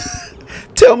like,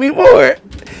 tell me more.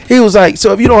 He was like,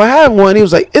 so if you don't have one, he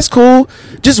was like, it's cool.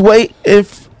 Just wait and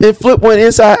flip one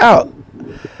inside out.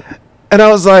 And I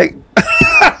was like,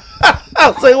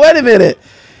 wait a minute.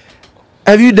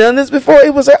 Have you done this before? He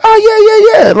was like,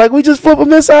 oh, yeah. Like, we just flip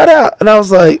them inside out. And I was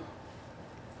like,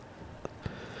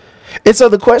 and so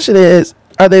the question is,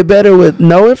 are they better with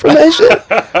no information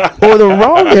or the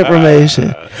wrong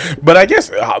information? But I guess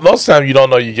most of the time you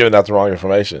don't know you're giving out the wrong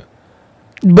information.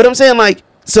 But I'm saying, like,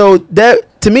 so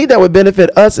that, to me, that would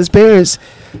benefit us as parents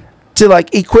to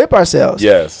like equip ourselves.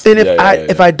 Yes. And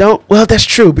if I don't, well, that's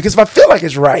true, because if I feel like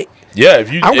it's right,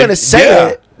 I'm going to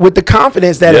say it with the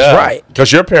confidence that it's right.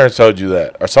 Because your parents told you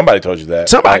that, or somebody told you that.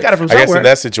 Somebody got it from somewhere. I guess in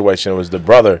that situation, it was the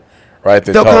brother, right?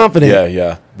 That felt confident.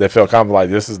 Yeah. They felt confident, like,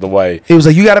 this is the way. He was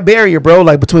like, you got a barrier, bro,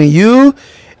 like between you,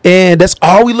 and that's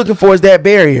all we looking for is that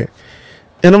barrier.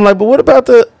 And I'm like, but what about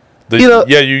the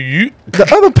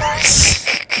other person?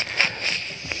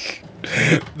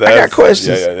 I got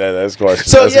questions. Yeah, that's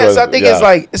questions. So, so I think it's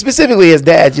like, specifically as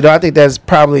dads, I think that's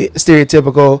probably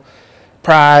stereotypical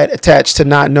pride attached to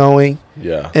not knowing.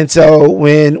 Yeah. And so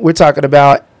when we're talking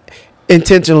about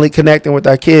intentionally connecting with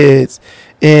our kids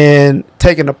and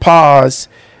taking a pause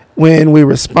when we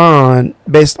respond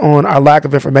based on our lack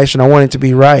of information or wanting to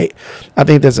be right, I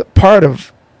think there's a part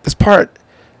of this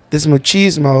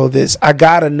machismo, this I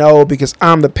gotta know because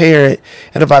I'm the parent,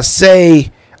 and if I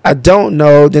say I don't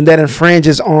know, then that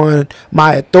infringes on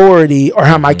my authority or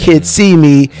how my kids see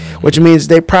me, which means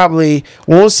they probably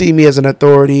won't see me as an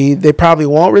authority. They probably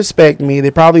won't respect me. They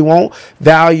probably won't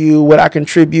value what I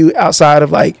contribute outside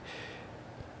of like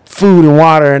food and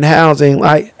water and housing.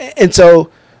 Like, and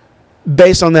so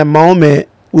based on that moment,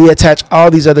 we attach all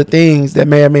these other things that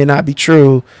may or may not be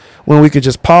true, when we could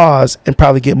just pause and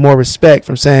probably get more respect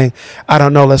from saying, I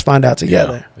don't know, let's find out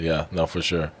together. Yeah, no, for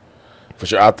sure.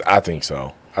 I think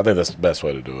so. I think that's the best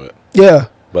way to do it. Yeah.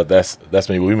 But that's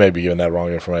me. We may be giving that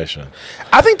wrong information.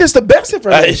 I think that's the best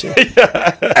information.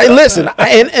 Hey, listen,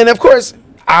 and of course,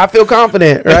 I feel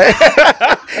confident, right?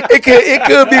 it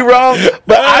could be wrong,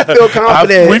 but I feel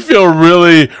confident. We feel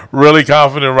really, really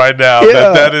confident right now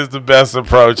that is the best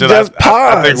approach. And just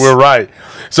pause. I think we're right.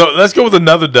 So let's go with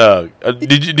another Doug.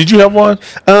 Did you have one?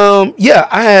 Yeah,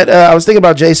 I had. I was thinking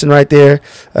about Jason right there.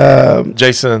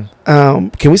 Jason.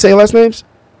 Can we say last names?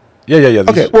 Yeah.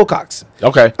 Okay, Wilcox.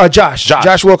 Okay.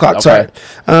 Josh Wilcox. Okay.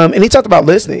 Sorry. And he talked about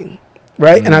listening,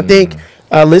 right? And I think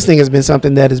listening has been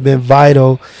something that has been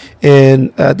vital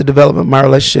in the development of my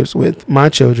relationships with my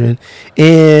children.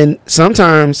 And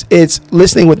sometimes it's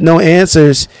listening with no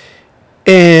answers,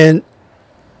 and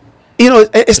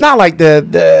it's not like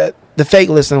the fake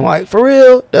listening, like, for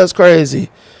real, that's crazy.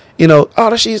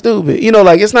 Oh, she's stupid.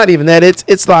 Like, it's not even that.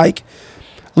 It's like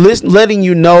letting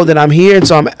you know that I'm here, and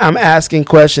so I'm asking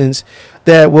questions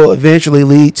that will eventually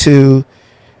lead to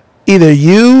either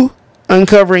you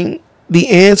uncovering the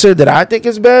answer that I think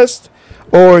is best,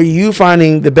 or you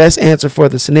finding the best answer for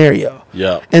the scenario.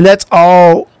 Yeah. And that's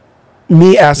all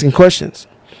me asking questions.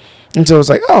 And so it's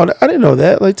like, oh, I didn't know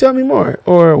that. Like, tell me more.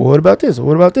 Or what about this? Or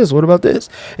what about this? What about this?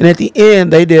 And at the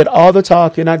end, they did all the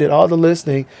talking. I did all the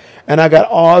listening. And I got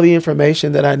all the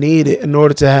information that I needed in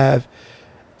order to have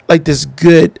like this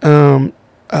good,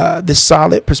 this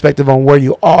solid perspective on where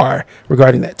you are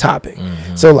regarding that topic.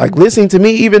 Mm-hmm. So like listening to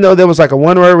me, even though there was like a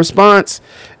one-word response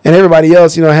and everybody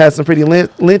else, had some pretty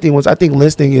lengthy ones, I think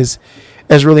listening is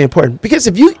really important. Because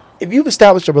if you've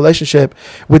established a relationship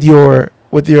with your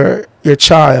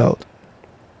child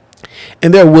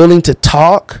and they're willing to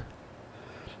talk,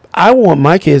 I want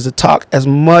my kids to talk as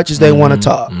much as they want to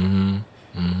talk. Mm-hmm.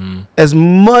 Mm-hmm. As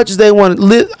much as they want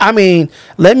to.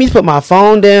 Let me put my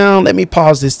phone down. Let me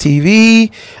pause this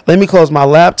TV. Let me close my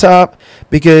laptop,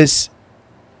 because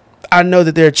I know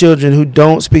that there are children who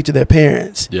don't speak to their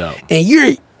parents. Yeah.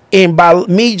 And by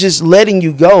me just letting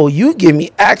you go, you give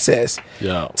me access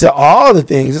to all the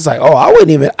things. It's like, oh, I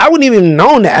wouldn't even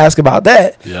known to ask about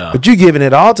that. Yeah. But you giving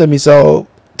it all to me. So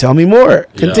tell me more.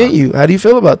 Continue. How do you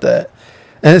feel about that?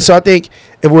 And so I think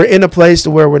if we're in a place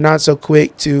to where we're not so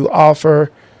quick to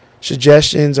offer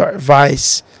suggestions or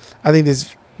advice, I think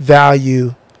there's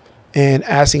value in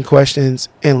asking questions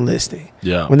and listening.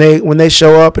 Yeah. When they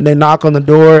show up and they knock on the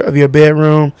door of your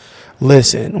bedroom,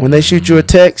 listen. When they shoot you a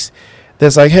text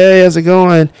that's like, hey, how's it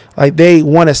going? Like, they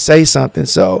want to say something.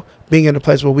 So being in a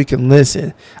place where we can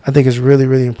listen, I think is really,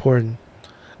 really important.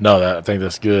 No, I think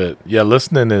that's good. Yeah,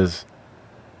 listening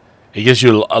it gets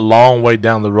you a long way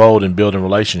down the road in building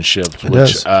relationships,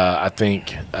 which I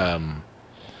think,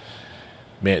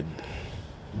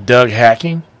 Doug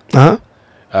Hacking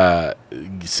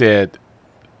said,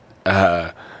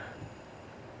 and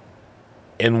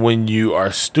when you are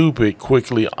stupid,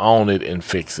 quickly own it and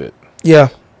fix it. Yeah.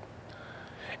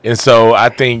 And so I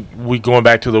think going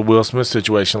back to the Will Smith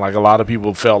situation, like a lot of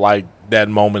people felt like that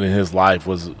moment in his life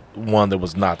was one that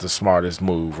was not the smartest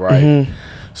move, right? Mm-hmm.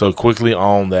 So quickly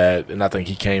own that, and I think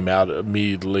he came out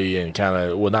immediately and kind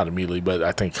of, well, not immediately, but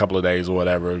I think a couple of days or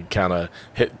whatever, kind of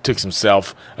took some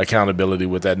self-accountability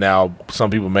with that. Now, some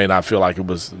people may not feel like it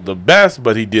was the best,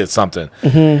 but he did something.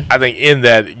 Mm-hmm. I think in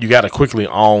that, you got to quickly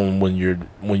own when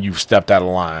you've stepped out of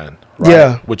line, right?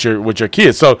 Yeah. With your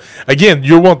kids. So again,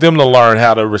 you want them to learn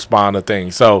how to respond to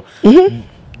things. So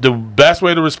the best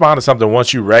way to respond to something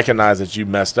once you recognize that you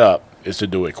messed up is to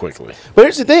do it quickly. But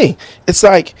here's the thing. It's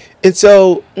like, and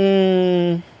so,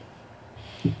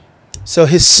 so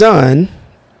his son,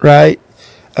 right,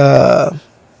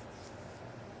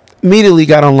 immediately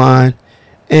got online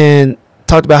and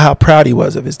talked about how proud he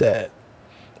was of his dad.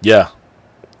 Yeah.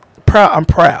 I'm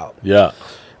proud. Yeah.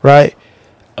 Right?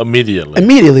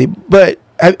 Immediately. But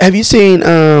have you seen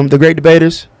The Great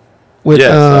Debaters with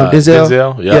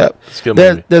Denzel? Yeah. Yep. It's a good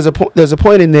movie. There's a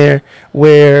point in there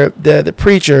where the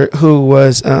preacher who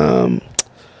was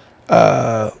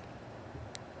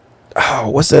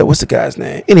what's the guy's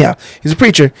name? Anyhow, he's a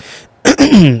preacher.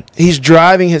 He's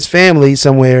driving his family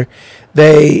somewhere.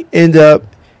 They end up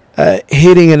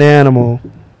hitting an animal.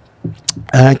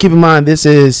 Keep in mind, this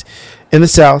is in the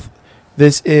South.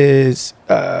 This is,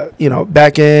 back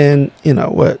in,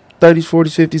 30s,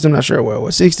 40s, 50s. I'm not sure what it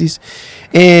was, 60s.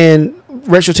 And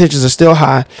racial tensions are still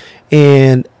high.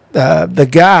 And the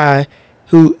guy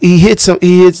who he hits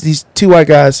these two white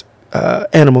guys,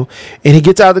 animal, and he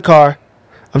gets out of the car.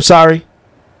 I'm sorry.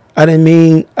 I didn't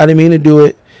mean to do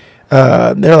it.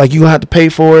 They're like, you're going to have to pay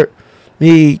for it.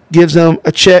 He gives them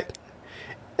a check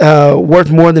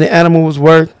worth more than the animal was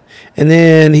worth. And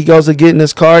then he goes to get in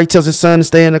his car. He tells his son to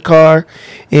stay in the car.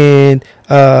 And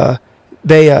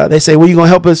they say, well, you going to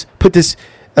help us put this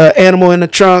animal in the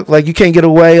trunk? Like, you can't get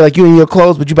away. Like, you in your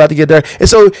clothes, but you about to get there. And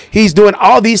so he's doing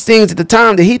all these things at the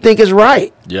time that he think is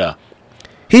right. Yeah.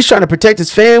 He's trying to protect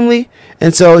his family.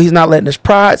 And so he's not letting his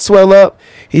pride swell up.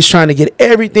 He's trying to get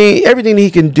everything he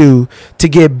can do to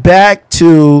get back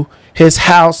to his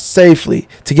house safely,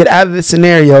 to get out of this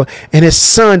scenario. And his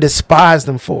son despised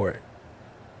him for it.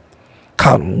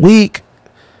 Called him weak.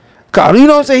 You know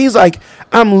what I'm saying? He's like,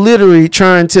 I'm literally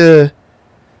trying to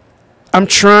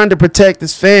protect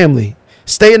this family.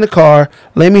 Stay in the car.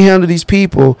 Let me handle these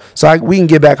people so we can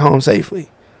get back home safely.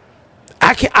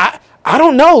 I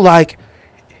don't know. Like,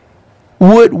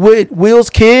 would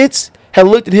Will's kids have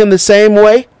looked at him the same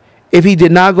way if he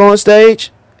did not go on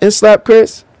stage and slap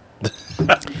Chris? Would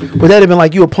that have been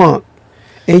like, you a punk?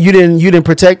 And you didn't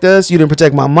protect us. You didn't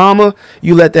protect my mama.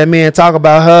 You let that man talk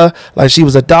about her like she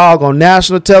was a dog on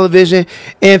national television.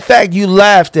 In fact, you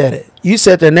laughed at it. You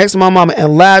sat there next to my mama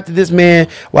and laughed at this man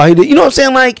while he did. You know what I'm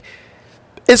saying? Like,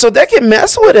 and so that can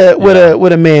mess with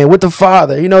a man, with the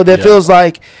father. You know, that feels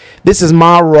like this is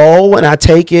my role and I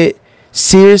take it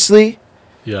seriously.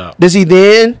 Yeah. Does he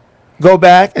then go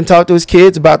back and talk to his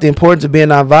kids about the importance of being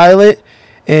nonviolent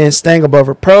and staying above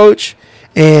reproach?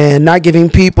 And not being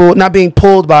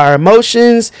pulled by our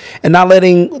emotions and not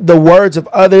letting the words of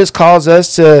others cause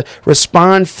us to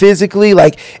respond physically.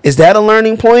 Like, is that a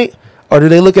learning point? Or do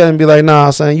they look at it and be like,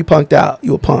 nah, son, you punked out.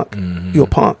 You a punk. Mm-hmm. You a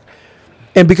punk.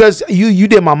 And because you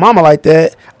did my mama like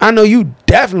that, I know you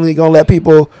definitely going to let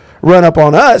people run up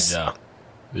on us.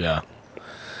 Yeah,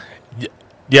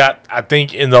 I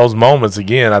think in those moments,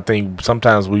 again, I think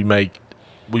sometimes we make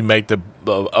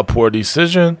a poor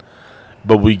decision.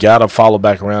 But we got to follow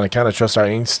back around and kind of trust our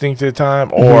instinct at the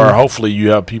time. Or hopefully you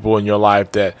have people in your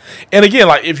life that, and again,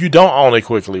 like if you don't own it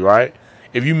quickly, right?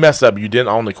 If you mess up, you didn't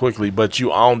own it quickly, but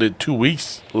you owned it 2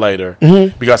 weeks later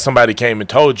because somebody came and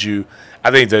told you. I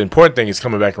think the important thing is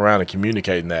coming back around and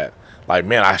communicating that. Like,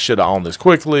 man, I should have owned this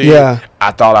quickly. Yeah.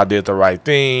 I thought I did the right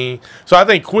thing. So I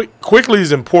think quickly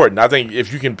is important. I think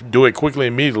if you can do it quickly,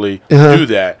 immediately, do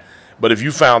that. But if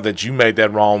you found that you made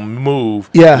that wrong move,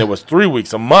 and it was 3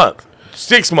 weeks, a month,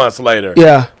 6 months later,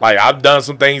 like I've done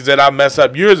some things that I messed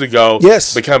up years ago,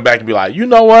 but come back and be like, you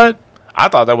know what? I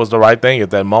thought that was the right thing at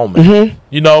that moment.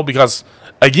 You know, because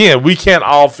again, we can't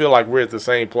all feel like we're at the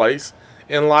same place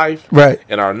in life, right?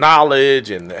 And our knowledge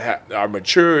and our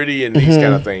maturity and these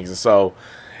kind of things, and so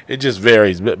it just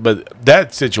varies. But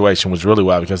that situation was really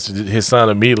wild because his son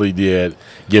immediately did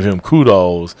give him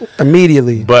kudos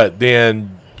immediately, but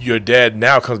then your dad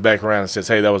now comes back around and says,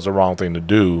 hey, that was the wrong thing to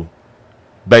do.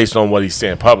 Based on what he's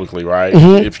saying publicly, right?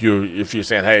 If you're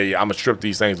saying, hey, I'm gonna strip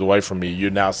these things away from me, you're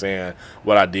now saying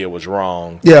what I did was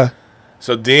wrong. Yeah.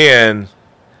 So then,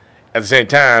 at the same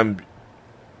time,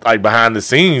 like behind the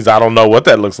scenes, I don't know what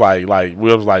that looks like. Like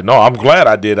Will was like, no, I'm glad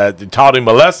I did. I taught him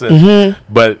a lesson.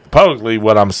 But publicly,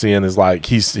 what I'm seeing is like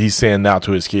he's saying now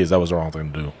to his kids that was the wrong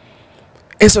thing to do.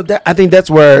 And so I think that's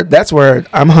where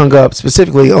I'm hung up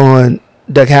specifically on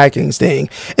Doug Hacking's thing,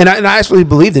 and I actually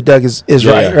believe that Doug is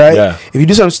right. Yeah. If you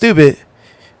do something stupid,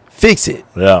 fix it.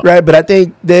 Yeah. Right. But I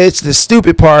think that it's the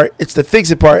stupid part, it's the fix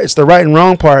it part, it's the right and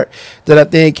wrong part that I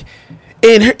think.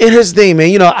 And here's the thing,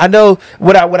 man. You know, I know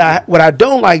what I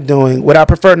don't like doing, what I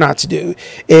prefer not to do,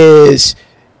 is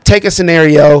take a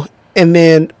scenario and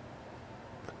then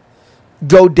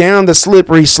go down the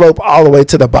slippery slope all the way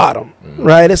to the bottom,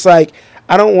 right? It's like,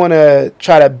 I don't want to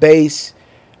try to base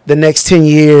the next 10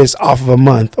 years off of a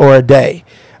month or a day,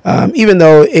 even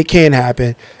though it can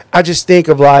happen. I just think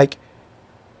of like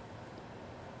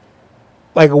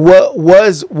what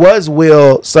was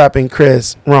Will slapping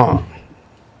Chris wrong?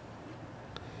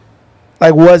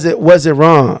 Like, was it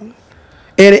wrong?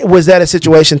 And was that a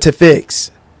situation to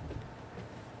fix?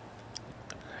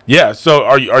 Yeah. So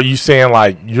are you saying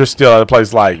like you're still at a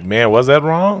place like, man, was that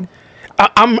wrong?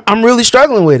 I'm really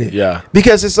struggling with it. Yeah.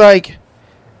 Because it's like,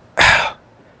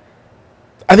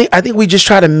 I think we just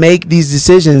try to make these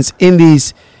decisions in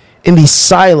these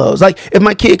silos. Like, if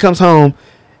my kid comes home,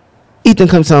 Ethan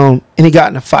comes home and he got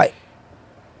in a fight,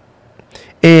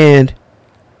 and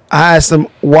I asked him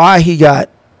why he got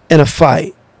in a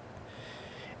fight,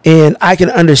 and I can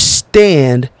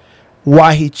understand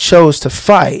why he chose to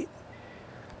fight.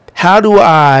 How do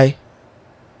I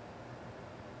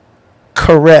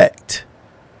correct,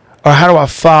 or how do I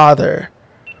father,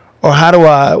 or how do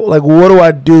I, like, what do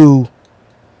I do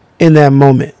in that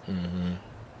moment? Mm-hmm.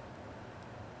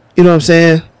 You know what I'm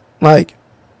saying? Like,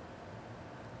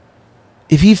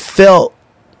 if he felt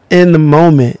in the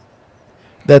moment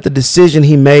that the decision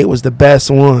he made was the best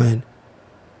one,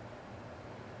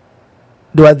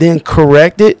 do I then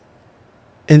correct it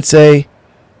and say,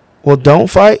 well, don't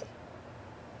fight?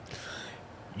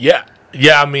 Yeah.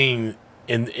 Yeah, I mean,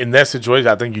 in that situation,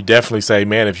 I think you definitely say,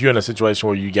 man, if you're in a situation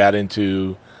where you got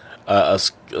into a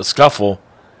scuffle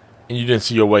and you didn't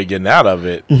see your way getting out of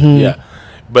it, mm-hmm. yeah.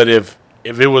 But if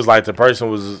it was like the person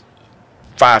was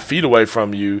 5 feet away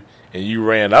from you and you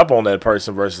ran up on that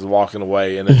person versus walking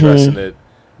away and addressing mm-hmm. it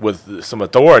with some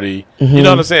authority, mm-hmm. you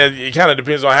know what I'm saying? It kind of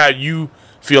depends on how you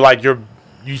feel like you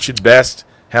should best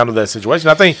handle that situation.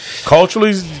 I think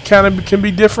culturally kind of can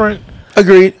be different.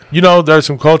 Agreed. You know, there's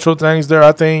some cultural things there,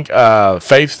 I think.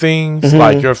 Faith things, mm-hmm.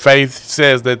 like your faith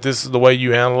says that this is the way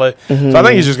you handle it. Mm-hmm. So I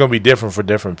think it's just going to be different for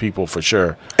different people for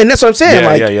sure. And that's what I'm saying.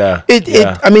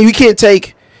 I mean, you can't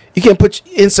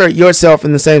insert yourself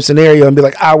in the same scenario and be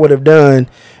like, I would have done.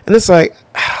 And it's like,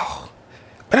 ow.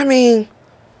 But I mean,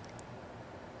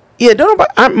 yeah,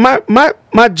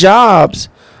 my jobs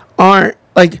aren't,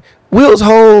 like, Will's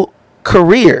whole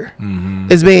career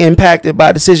mm-hmm. is being impacted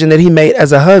by a decision that he made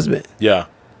as a husband. Yeah.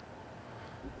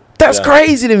 That's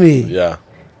crazy to me. Yeah.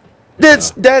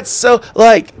 That's so,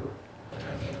 like.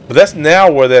 But that's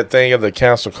now where that thing of the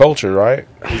cancel culture, right?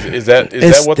 Is that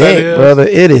what thick, that is? Brother,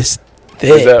 it is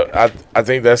thick. I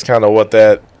think that's kind of what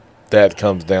that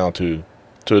comes down to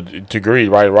a degree,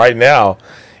 right? Right now,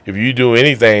 if you do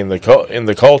anything in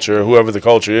the culture, whoever the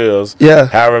culture is,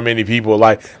 however many people,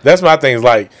 like, that's my thing. Is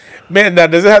like, man, now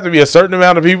does it have to be a certain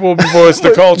amount of people before it's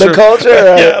the culture? The culture,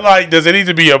 right? Yeah. Like, does it need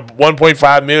to be a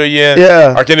 1.5 million?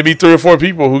 Yeah. Or can it be 3 or 4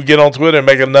 people who get on Twitter and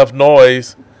make enough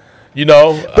noise? You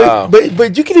know.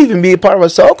 But you can even be a part of a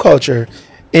soul culture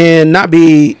and not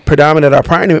be predominant or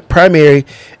primary,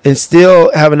 and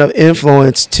still have enough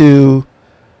influence to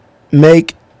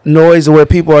make noise where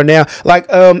people are now.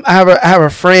 Like, I have a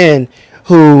friend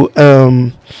who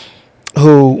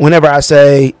whenever I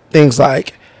say things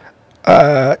like,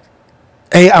 hey,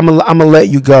 I'm gonna let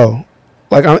you go,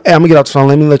 like, I'm gonna get off the phone,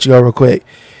 let me let you go real quick,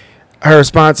 her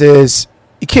response is,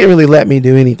 you can't really let me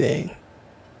do anything.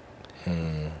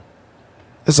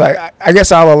 It's like, I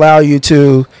guess I'll allow you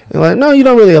to. And like, no, you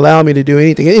don't really allow me to do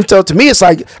anything. And so to me, it's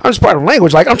like, I'm just part of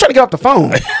language. Like, I'm trying to get off the phone.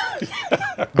 Bye.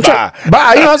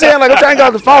 You know what I'm saying? Like, I'm trying to get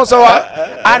off the phone. So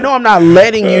I know I'm not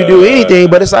letting you do anything.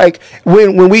 But it's like,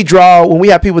 when we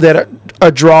have people that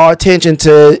draw attention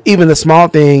to even the small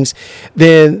things,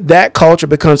 then that culture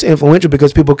becomes influential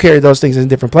because people carry those things in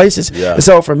different places. Yeah. And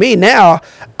so for me now,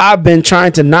 I've been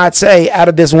trying to not say out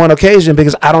of this one occasion,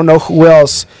 because I don't know who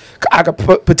else I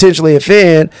could potentially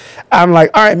offend. I'm like,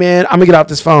 all right, man, I'm gonna get off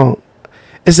this phone,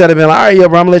 instead of being like, all right, yo,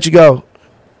 bro, I'm gonna let you go.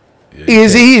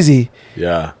 It's easy.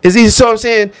 Yeah, it's easy. So I'm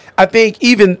saying, I think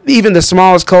even the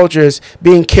smallest cultures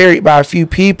being carried by a few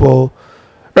people,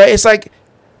 right? It's like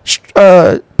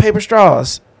paper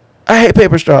straws. I hate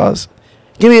paper straws.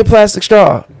 Give me a plastic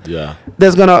straw. Yeah,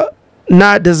 that's gonna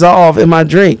not dissolve in my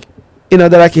drink. You know,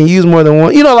 that I can use more than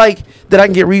one. You know, like, that I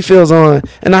can get refills on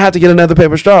and not have to get another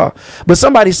paper straw. But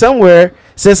somebody somewhere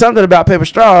said something about paper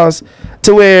straws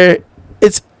to where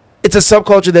it's a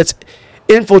subculture that's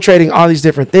infiltrating all these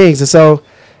different things. And so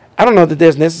I don't know that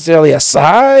there's necessarily a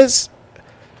size,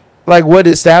 like, what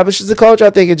establishes the culture.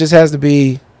 I think it just has to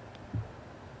be,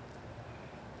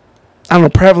 I don't know,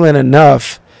 prevalent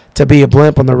enough to be a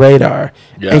blimp on the radar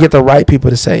and get the right people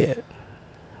to say it.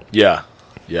 Yeah.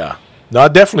 Yeah. No, I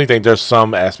definitely think there's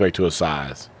some aspect to a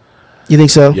size. You think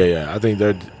so? Yeah. I think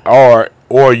there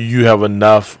or you have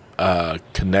enough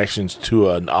connections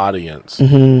to an audience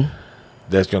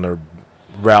that's going to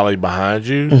rally behind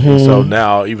you. And so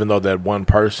now, even though that one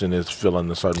person is feeling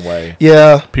a certain way,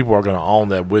 people are going to own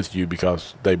that with you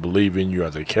because they believe in you or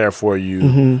they care for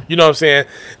you. You know what I'm saying?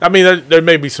 I mean, there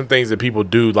may be some ththings that people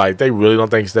do, like they really don't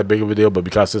think it's that big of a deal, but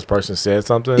because this person said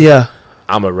something,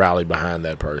 I'm going to rally behind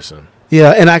that person.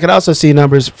 Yeah, and I could also see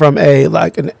numbers from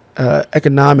an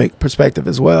economic perspective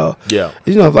as well. Yeah.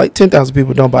 You know, if like 10,000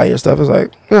 people don't buy your stuff, it's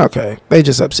like, okay, they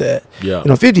just upset. Yeah. You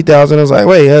know, 50,000, it's like,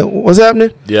 wait, what's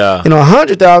happening? Yeah. You know,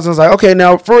 100,000, it's like, okay,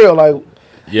 now for real, like,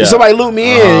 somebody loop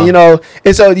me in, you know,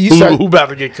 and so you start. Who about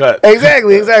to get cut?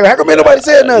 Exactly. How come ain't nobody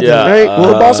said nothing, right?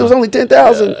 Well, boss, it was only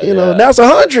 10,000, you know, now it's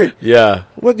 100. Yeah.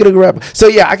 What good a rapper? So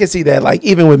yeah, I can see that. Like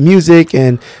even with music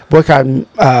and boycotting,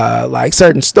 like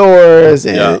certain stores,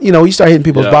 and you know, you start hitting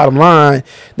people's bottom line,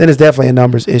 then it's definitely a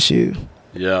numbers issue.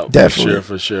 Yeah, definitely,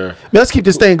 for sure. Man, let's keep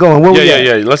this thing going. Where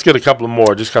yeah. Let's get a couple of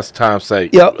more, just because of time's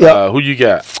sake. Yep. Who you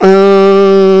got? We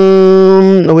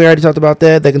already talked about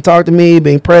that. They can talk to me,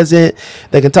 being present.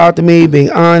 They can talk to me,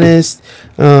 being honest.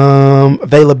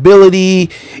 Availability.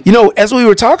 You know, as we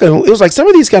were talking, it was like some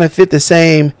of these kind of fit the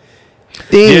same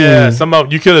theme. Yeah, some of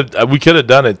we could have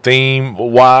done it theme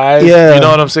wise. Yeah, you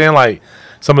know what I'm saying? Like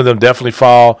some of them definitely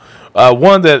fall.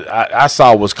 One that I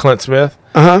saw was Clint Smith.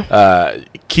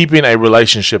 Keeping a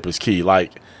relationship is key.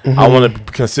 Like I want to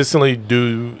consistently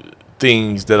do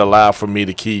things that allow for me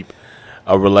to keep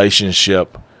a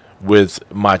relationship with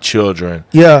my children.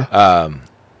 Yeah.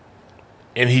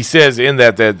 And he says in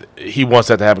that he wants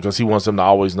that to happen because he wants them to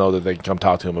always know that they can come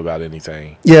talk to him about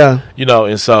anything. Yeah. You know,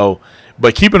 and so,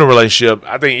 but keeping a relationship,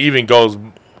 I think even goes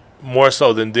more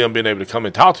so than them being able to come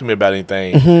and talk to me about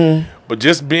anything. But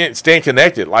just staying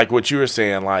connected, like what you were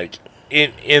saying, like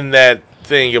in that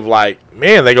thing of like,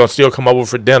 man, they're gonna still come over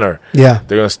for dinner. Yeah.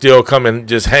 They're gonna still come and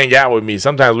just hang out with me.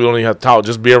 Sometimes we don't even have to talk,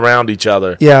 just be around each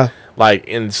other. Yeah. Like,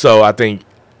 and so I think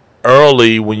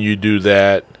early when you do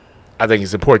that, I think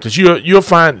it's important because you'll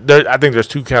find there. I think there's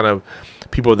two kind of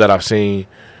people that I've seen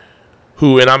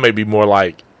who, and I may be more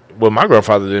like, well, my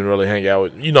grandfather didn't really hang out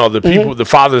with, you know, the people, the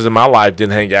fathers in my life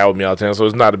didn't hang out with me all the time, so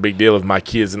it's not a big deal if my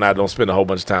kids and I don't spend a whole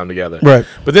bunch of time together. Right.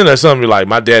 But then there's some like,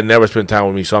 my dad never spent time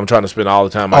with me, so I'm trying to spend all the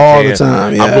time I can. All the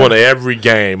time, yeah. I'm going to every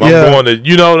game. I'm going to,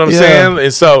 you know what I'm saying?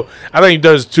 And so I think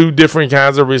there's two different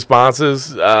kinds of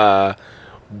responses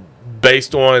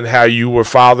based on how you were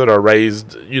fathered or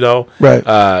raised, you know. Right.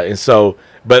 And so,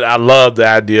 but I love the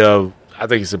idea of, I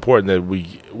think it's important that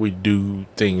we do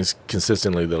things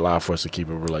consistently that allow for us to keep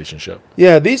a relationship.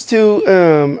 Yeah, these two,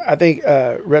 I think,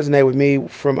 resonate with me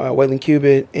from Waylon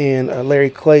Cuban and Larry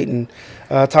Clayton,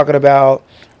 talking about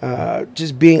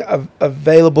just being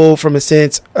available from a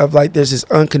sense of like there's this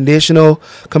unconditional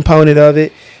component of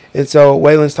it. And so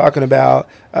Waylon's talking about,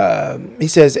 he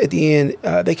says at the end,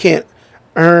 they can't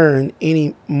earn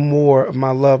any more of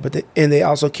my love, but they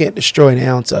also can't destroy an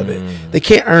ounce of it. They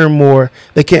can't earn more,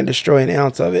 they can't destroy an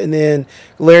ounce of it. And then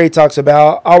Larry talks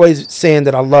about always saying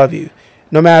that I love you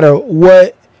no matter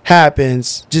what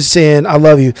happens, just saying I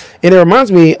love you. And it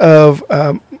reminds me of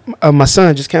my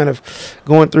son just kind of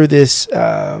going through this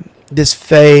this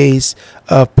phase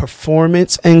of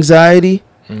performance anxiety,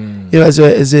 you know,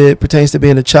 as it pertains to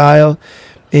being a child.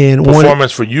 And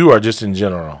performance for you or just in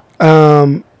general?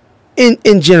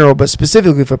 In general, but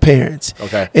specifically for parents.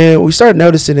 Okay. And we started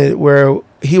noticing it where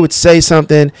he would say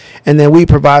something and then we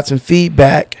provide some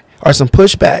feedback or some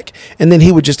pushback, and then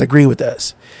he would just agree with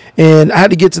us. And I had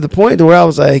to get to the point where I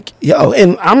was like, yo,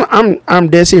 and I'm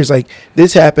dead serious. Like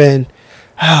this happened,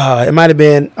 it might have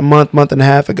been a month and a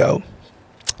half ago.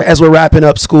 As we're wrapping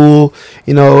up school,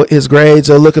 you know, his grades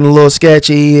are looking a little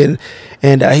sketchy, and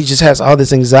he just has all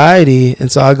this anxiety.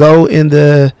 And so I go in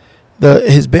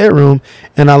his bedroom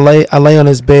and I lay on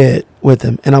his bed with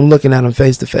him, and I'm looking at him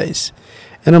face to face,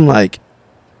 and I'm like,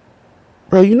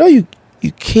 bro, you know you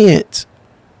can't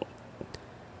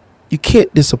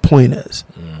disappoint us.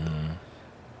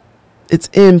 It's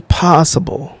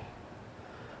impossible.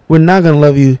 We're not gonna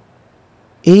love you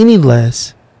any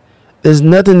less. There's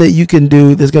nothing that you can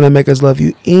do that's gonna make us love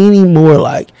you any more.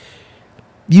 Like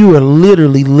you are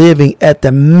literally living at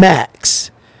the max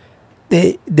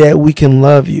that we can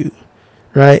love you.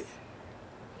 Right?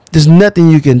 There's nothing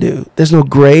you can do. There's no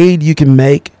grade you can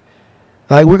make.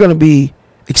 Like, we're going to be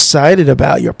excited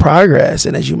about your progress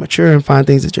and as you mature and find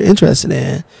things that you're interested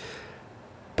in.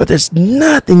 But there's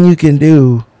nothing you can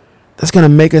do that's going to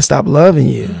make us stop loving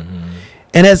you.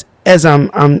 And as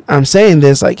I'm saying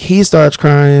this, like, he starts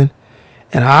crying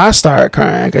and I start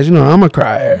crying because, you know, I'm a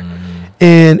crier.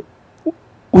 And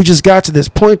we just got to this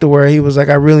point to where he was like,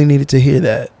 I really needed to hear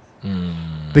that.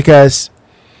 because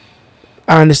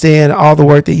I understand all the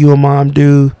work that you and mom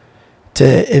do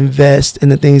to invest in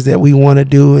the things that we want to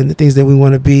do and the things that we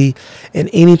want to be. And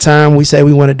anytime we say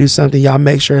we want to do something, y'all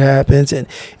make sure it happens. And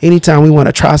anytime we want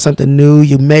to try something new,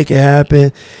 you make it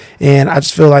happen. And I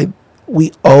just feel like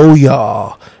we owe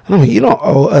y'all. I mean, you don't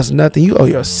owe us nothing. You owe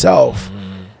yourself.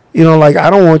 You know, like, I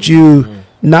don't want you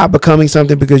not becoming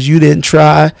something because you didn't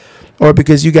try, or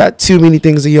because you got too many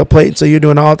things on your plate, and so you're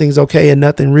doing all things okay and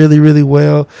nothing really, really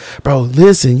well. Bro,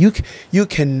 listen, you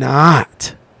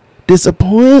cannot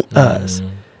disappoint us.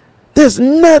 There's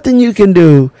nothing you can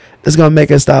do that's going to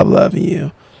make us stop loving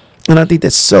you. And I think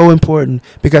that's so important,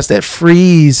 because that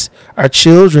frees our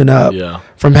children up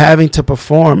from having to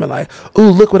perform and like, ooh,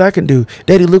 look what I can do.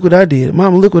 Daddy, look what I did.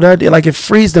 Mama, look what I did. Like, it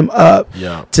frees them up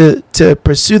to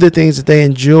pursue the things that they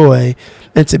enjoy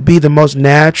and to be the most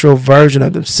natural version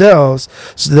of themselves,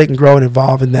 so that they can grow and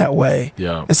evolve in that way.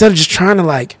 Instead of just trying to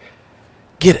like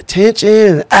get attention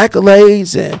and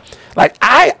accolades. And like,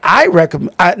 I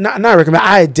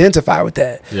identify with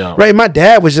that. Right. My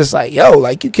dad was just like, yo,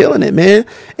 like, you killing it, man.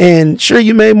 And sure,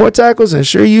 you made more tackles, and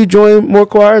sure, you joined more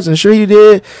choirs, and sure you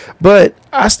did, but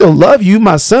I still love you,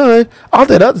 my son. All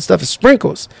that other stuff is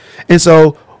sprinkles. And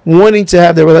so wanting to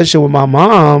have that relationship with my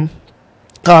mom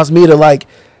caused me to like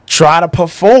try to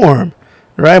perform.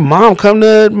 Right. Mom, come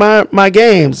to my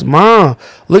games. Mom,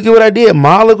 look at what I did.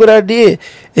 Mom, look what I did.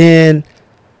 And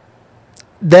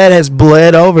that has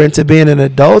bled over into being an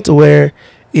adult, where,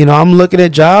 you know, I'm looking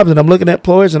at jobs, and I'm looking at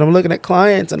employers, and I'm looking at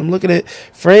clients, and I'm looking at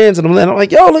friends, and I'm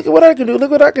like, yo, look at what I can do. Look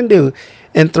what I can do.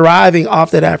 And thriving off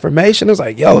that affirmation. It's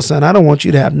like, yo, son, I don't want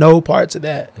you to have no parts of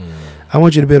that. I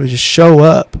want you to be able to just show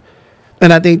up.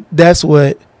 And I think that's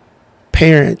what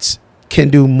parents can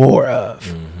do more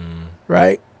of.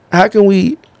 Right? How can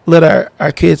we let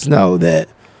our kids know that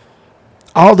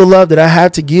all the love that I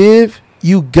have to give,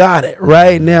 you got it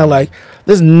right now? Like,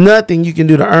 there's nothing you can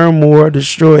do to earn more or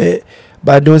destroy it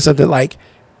by doing something. Like,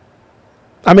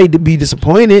 I may be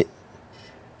disappointed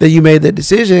that you made that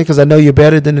decision, because I know you're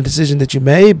better than the decision that you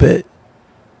made, but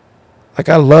like,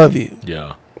 I love you.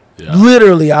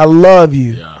 Literally, I love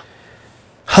you.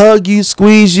 Hug you,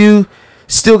 squeeze you,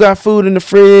 still got food in the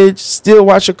fridge, still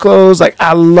wash your clothes. Like,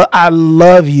 I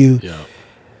love you.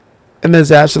 And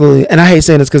there's absolutely, and I hate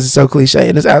saying this because it's so cliche,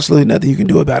 and there's absolutely nothing you can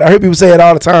do about it. I hear people say it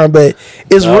all the time, but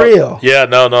it's real.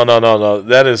 No.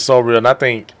 That is so real. And I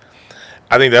think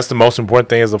that's the most important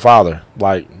thing as a father.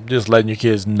 Like, just letting your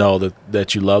kids know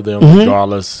that you love them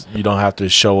regardless. You don't have to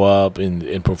show up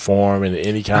and perform in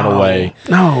any kind of way.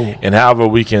 And however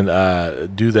we can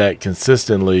do that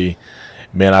consistently,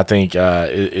 man, I think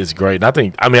it's great.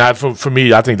 And for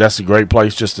me, I think that's a great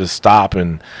place just to stop,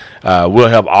 and we'll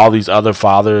have all these other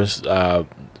fathers'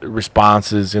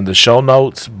 responses in the show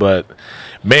notes. But,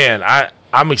 man,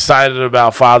 I'm excited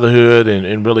about fatherhood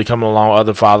and really coming along with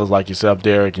other fathers like yourself,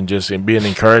 Derek, and just be an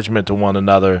encouragement to one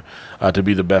another to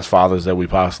be the best fathers that we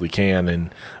possibly can.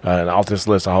 And off this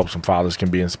list, I hope some fathers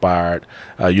can be inspired.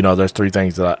 There's 3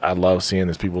 things that I love seeing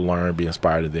is people learn, be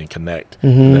inspired, and then connect.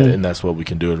 And that's what we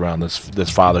can do around this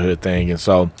fatherhood thing. And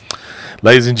so,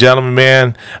 ladies and gentlemen,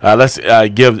 man, let's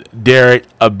give Derek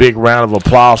a big round of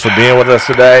applause for being with us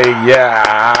today.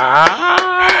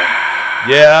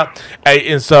 Yeah. Hey,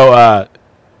 and so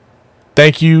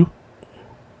thank you,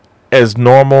 as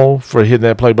normal, for hitting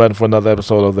that play button for another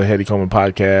episode of the Hetty Coleman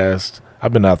Podcast.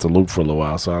 I've been out the loop for a little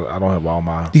while, so I don't have all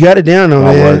my you got it down, though,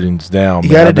 my man. wordings down. You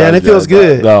got it down. It feels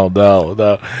good. No.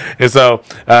 And so,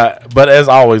 but as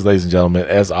always, ladies and gentlemen,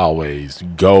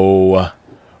 go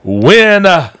win.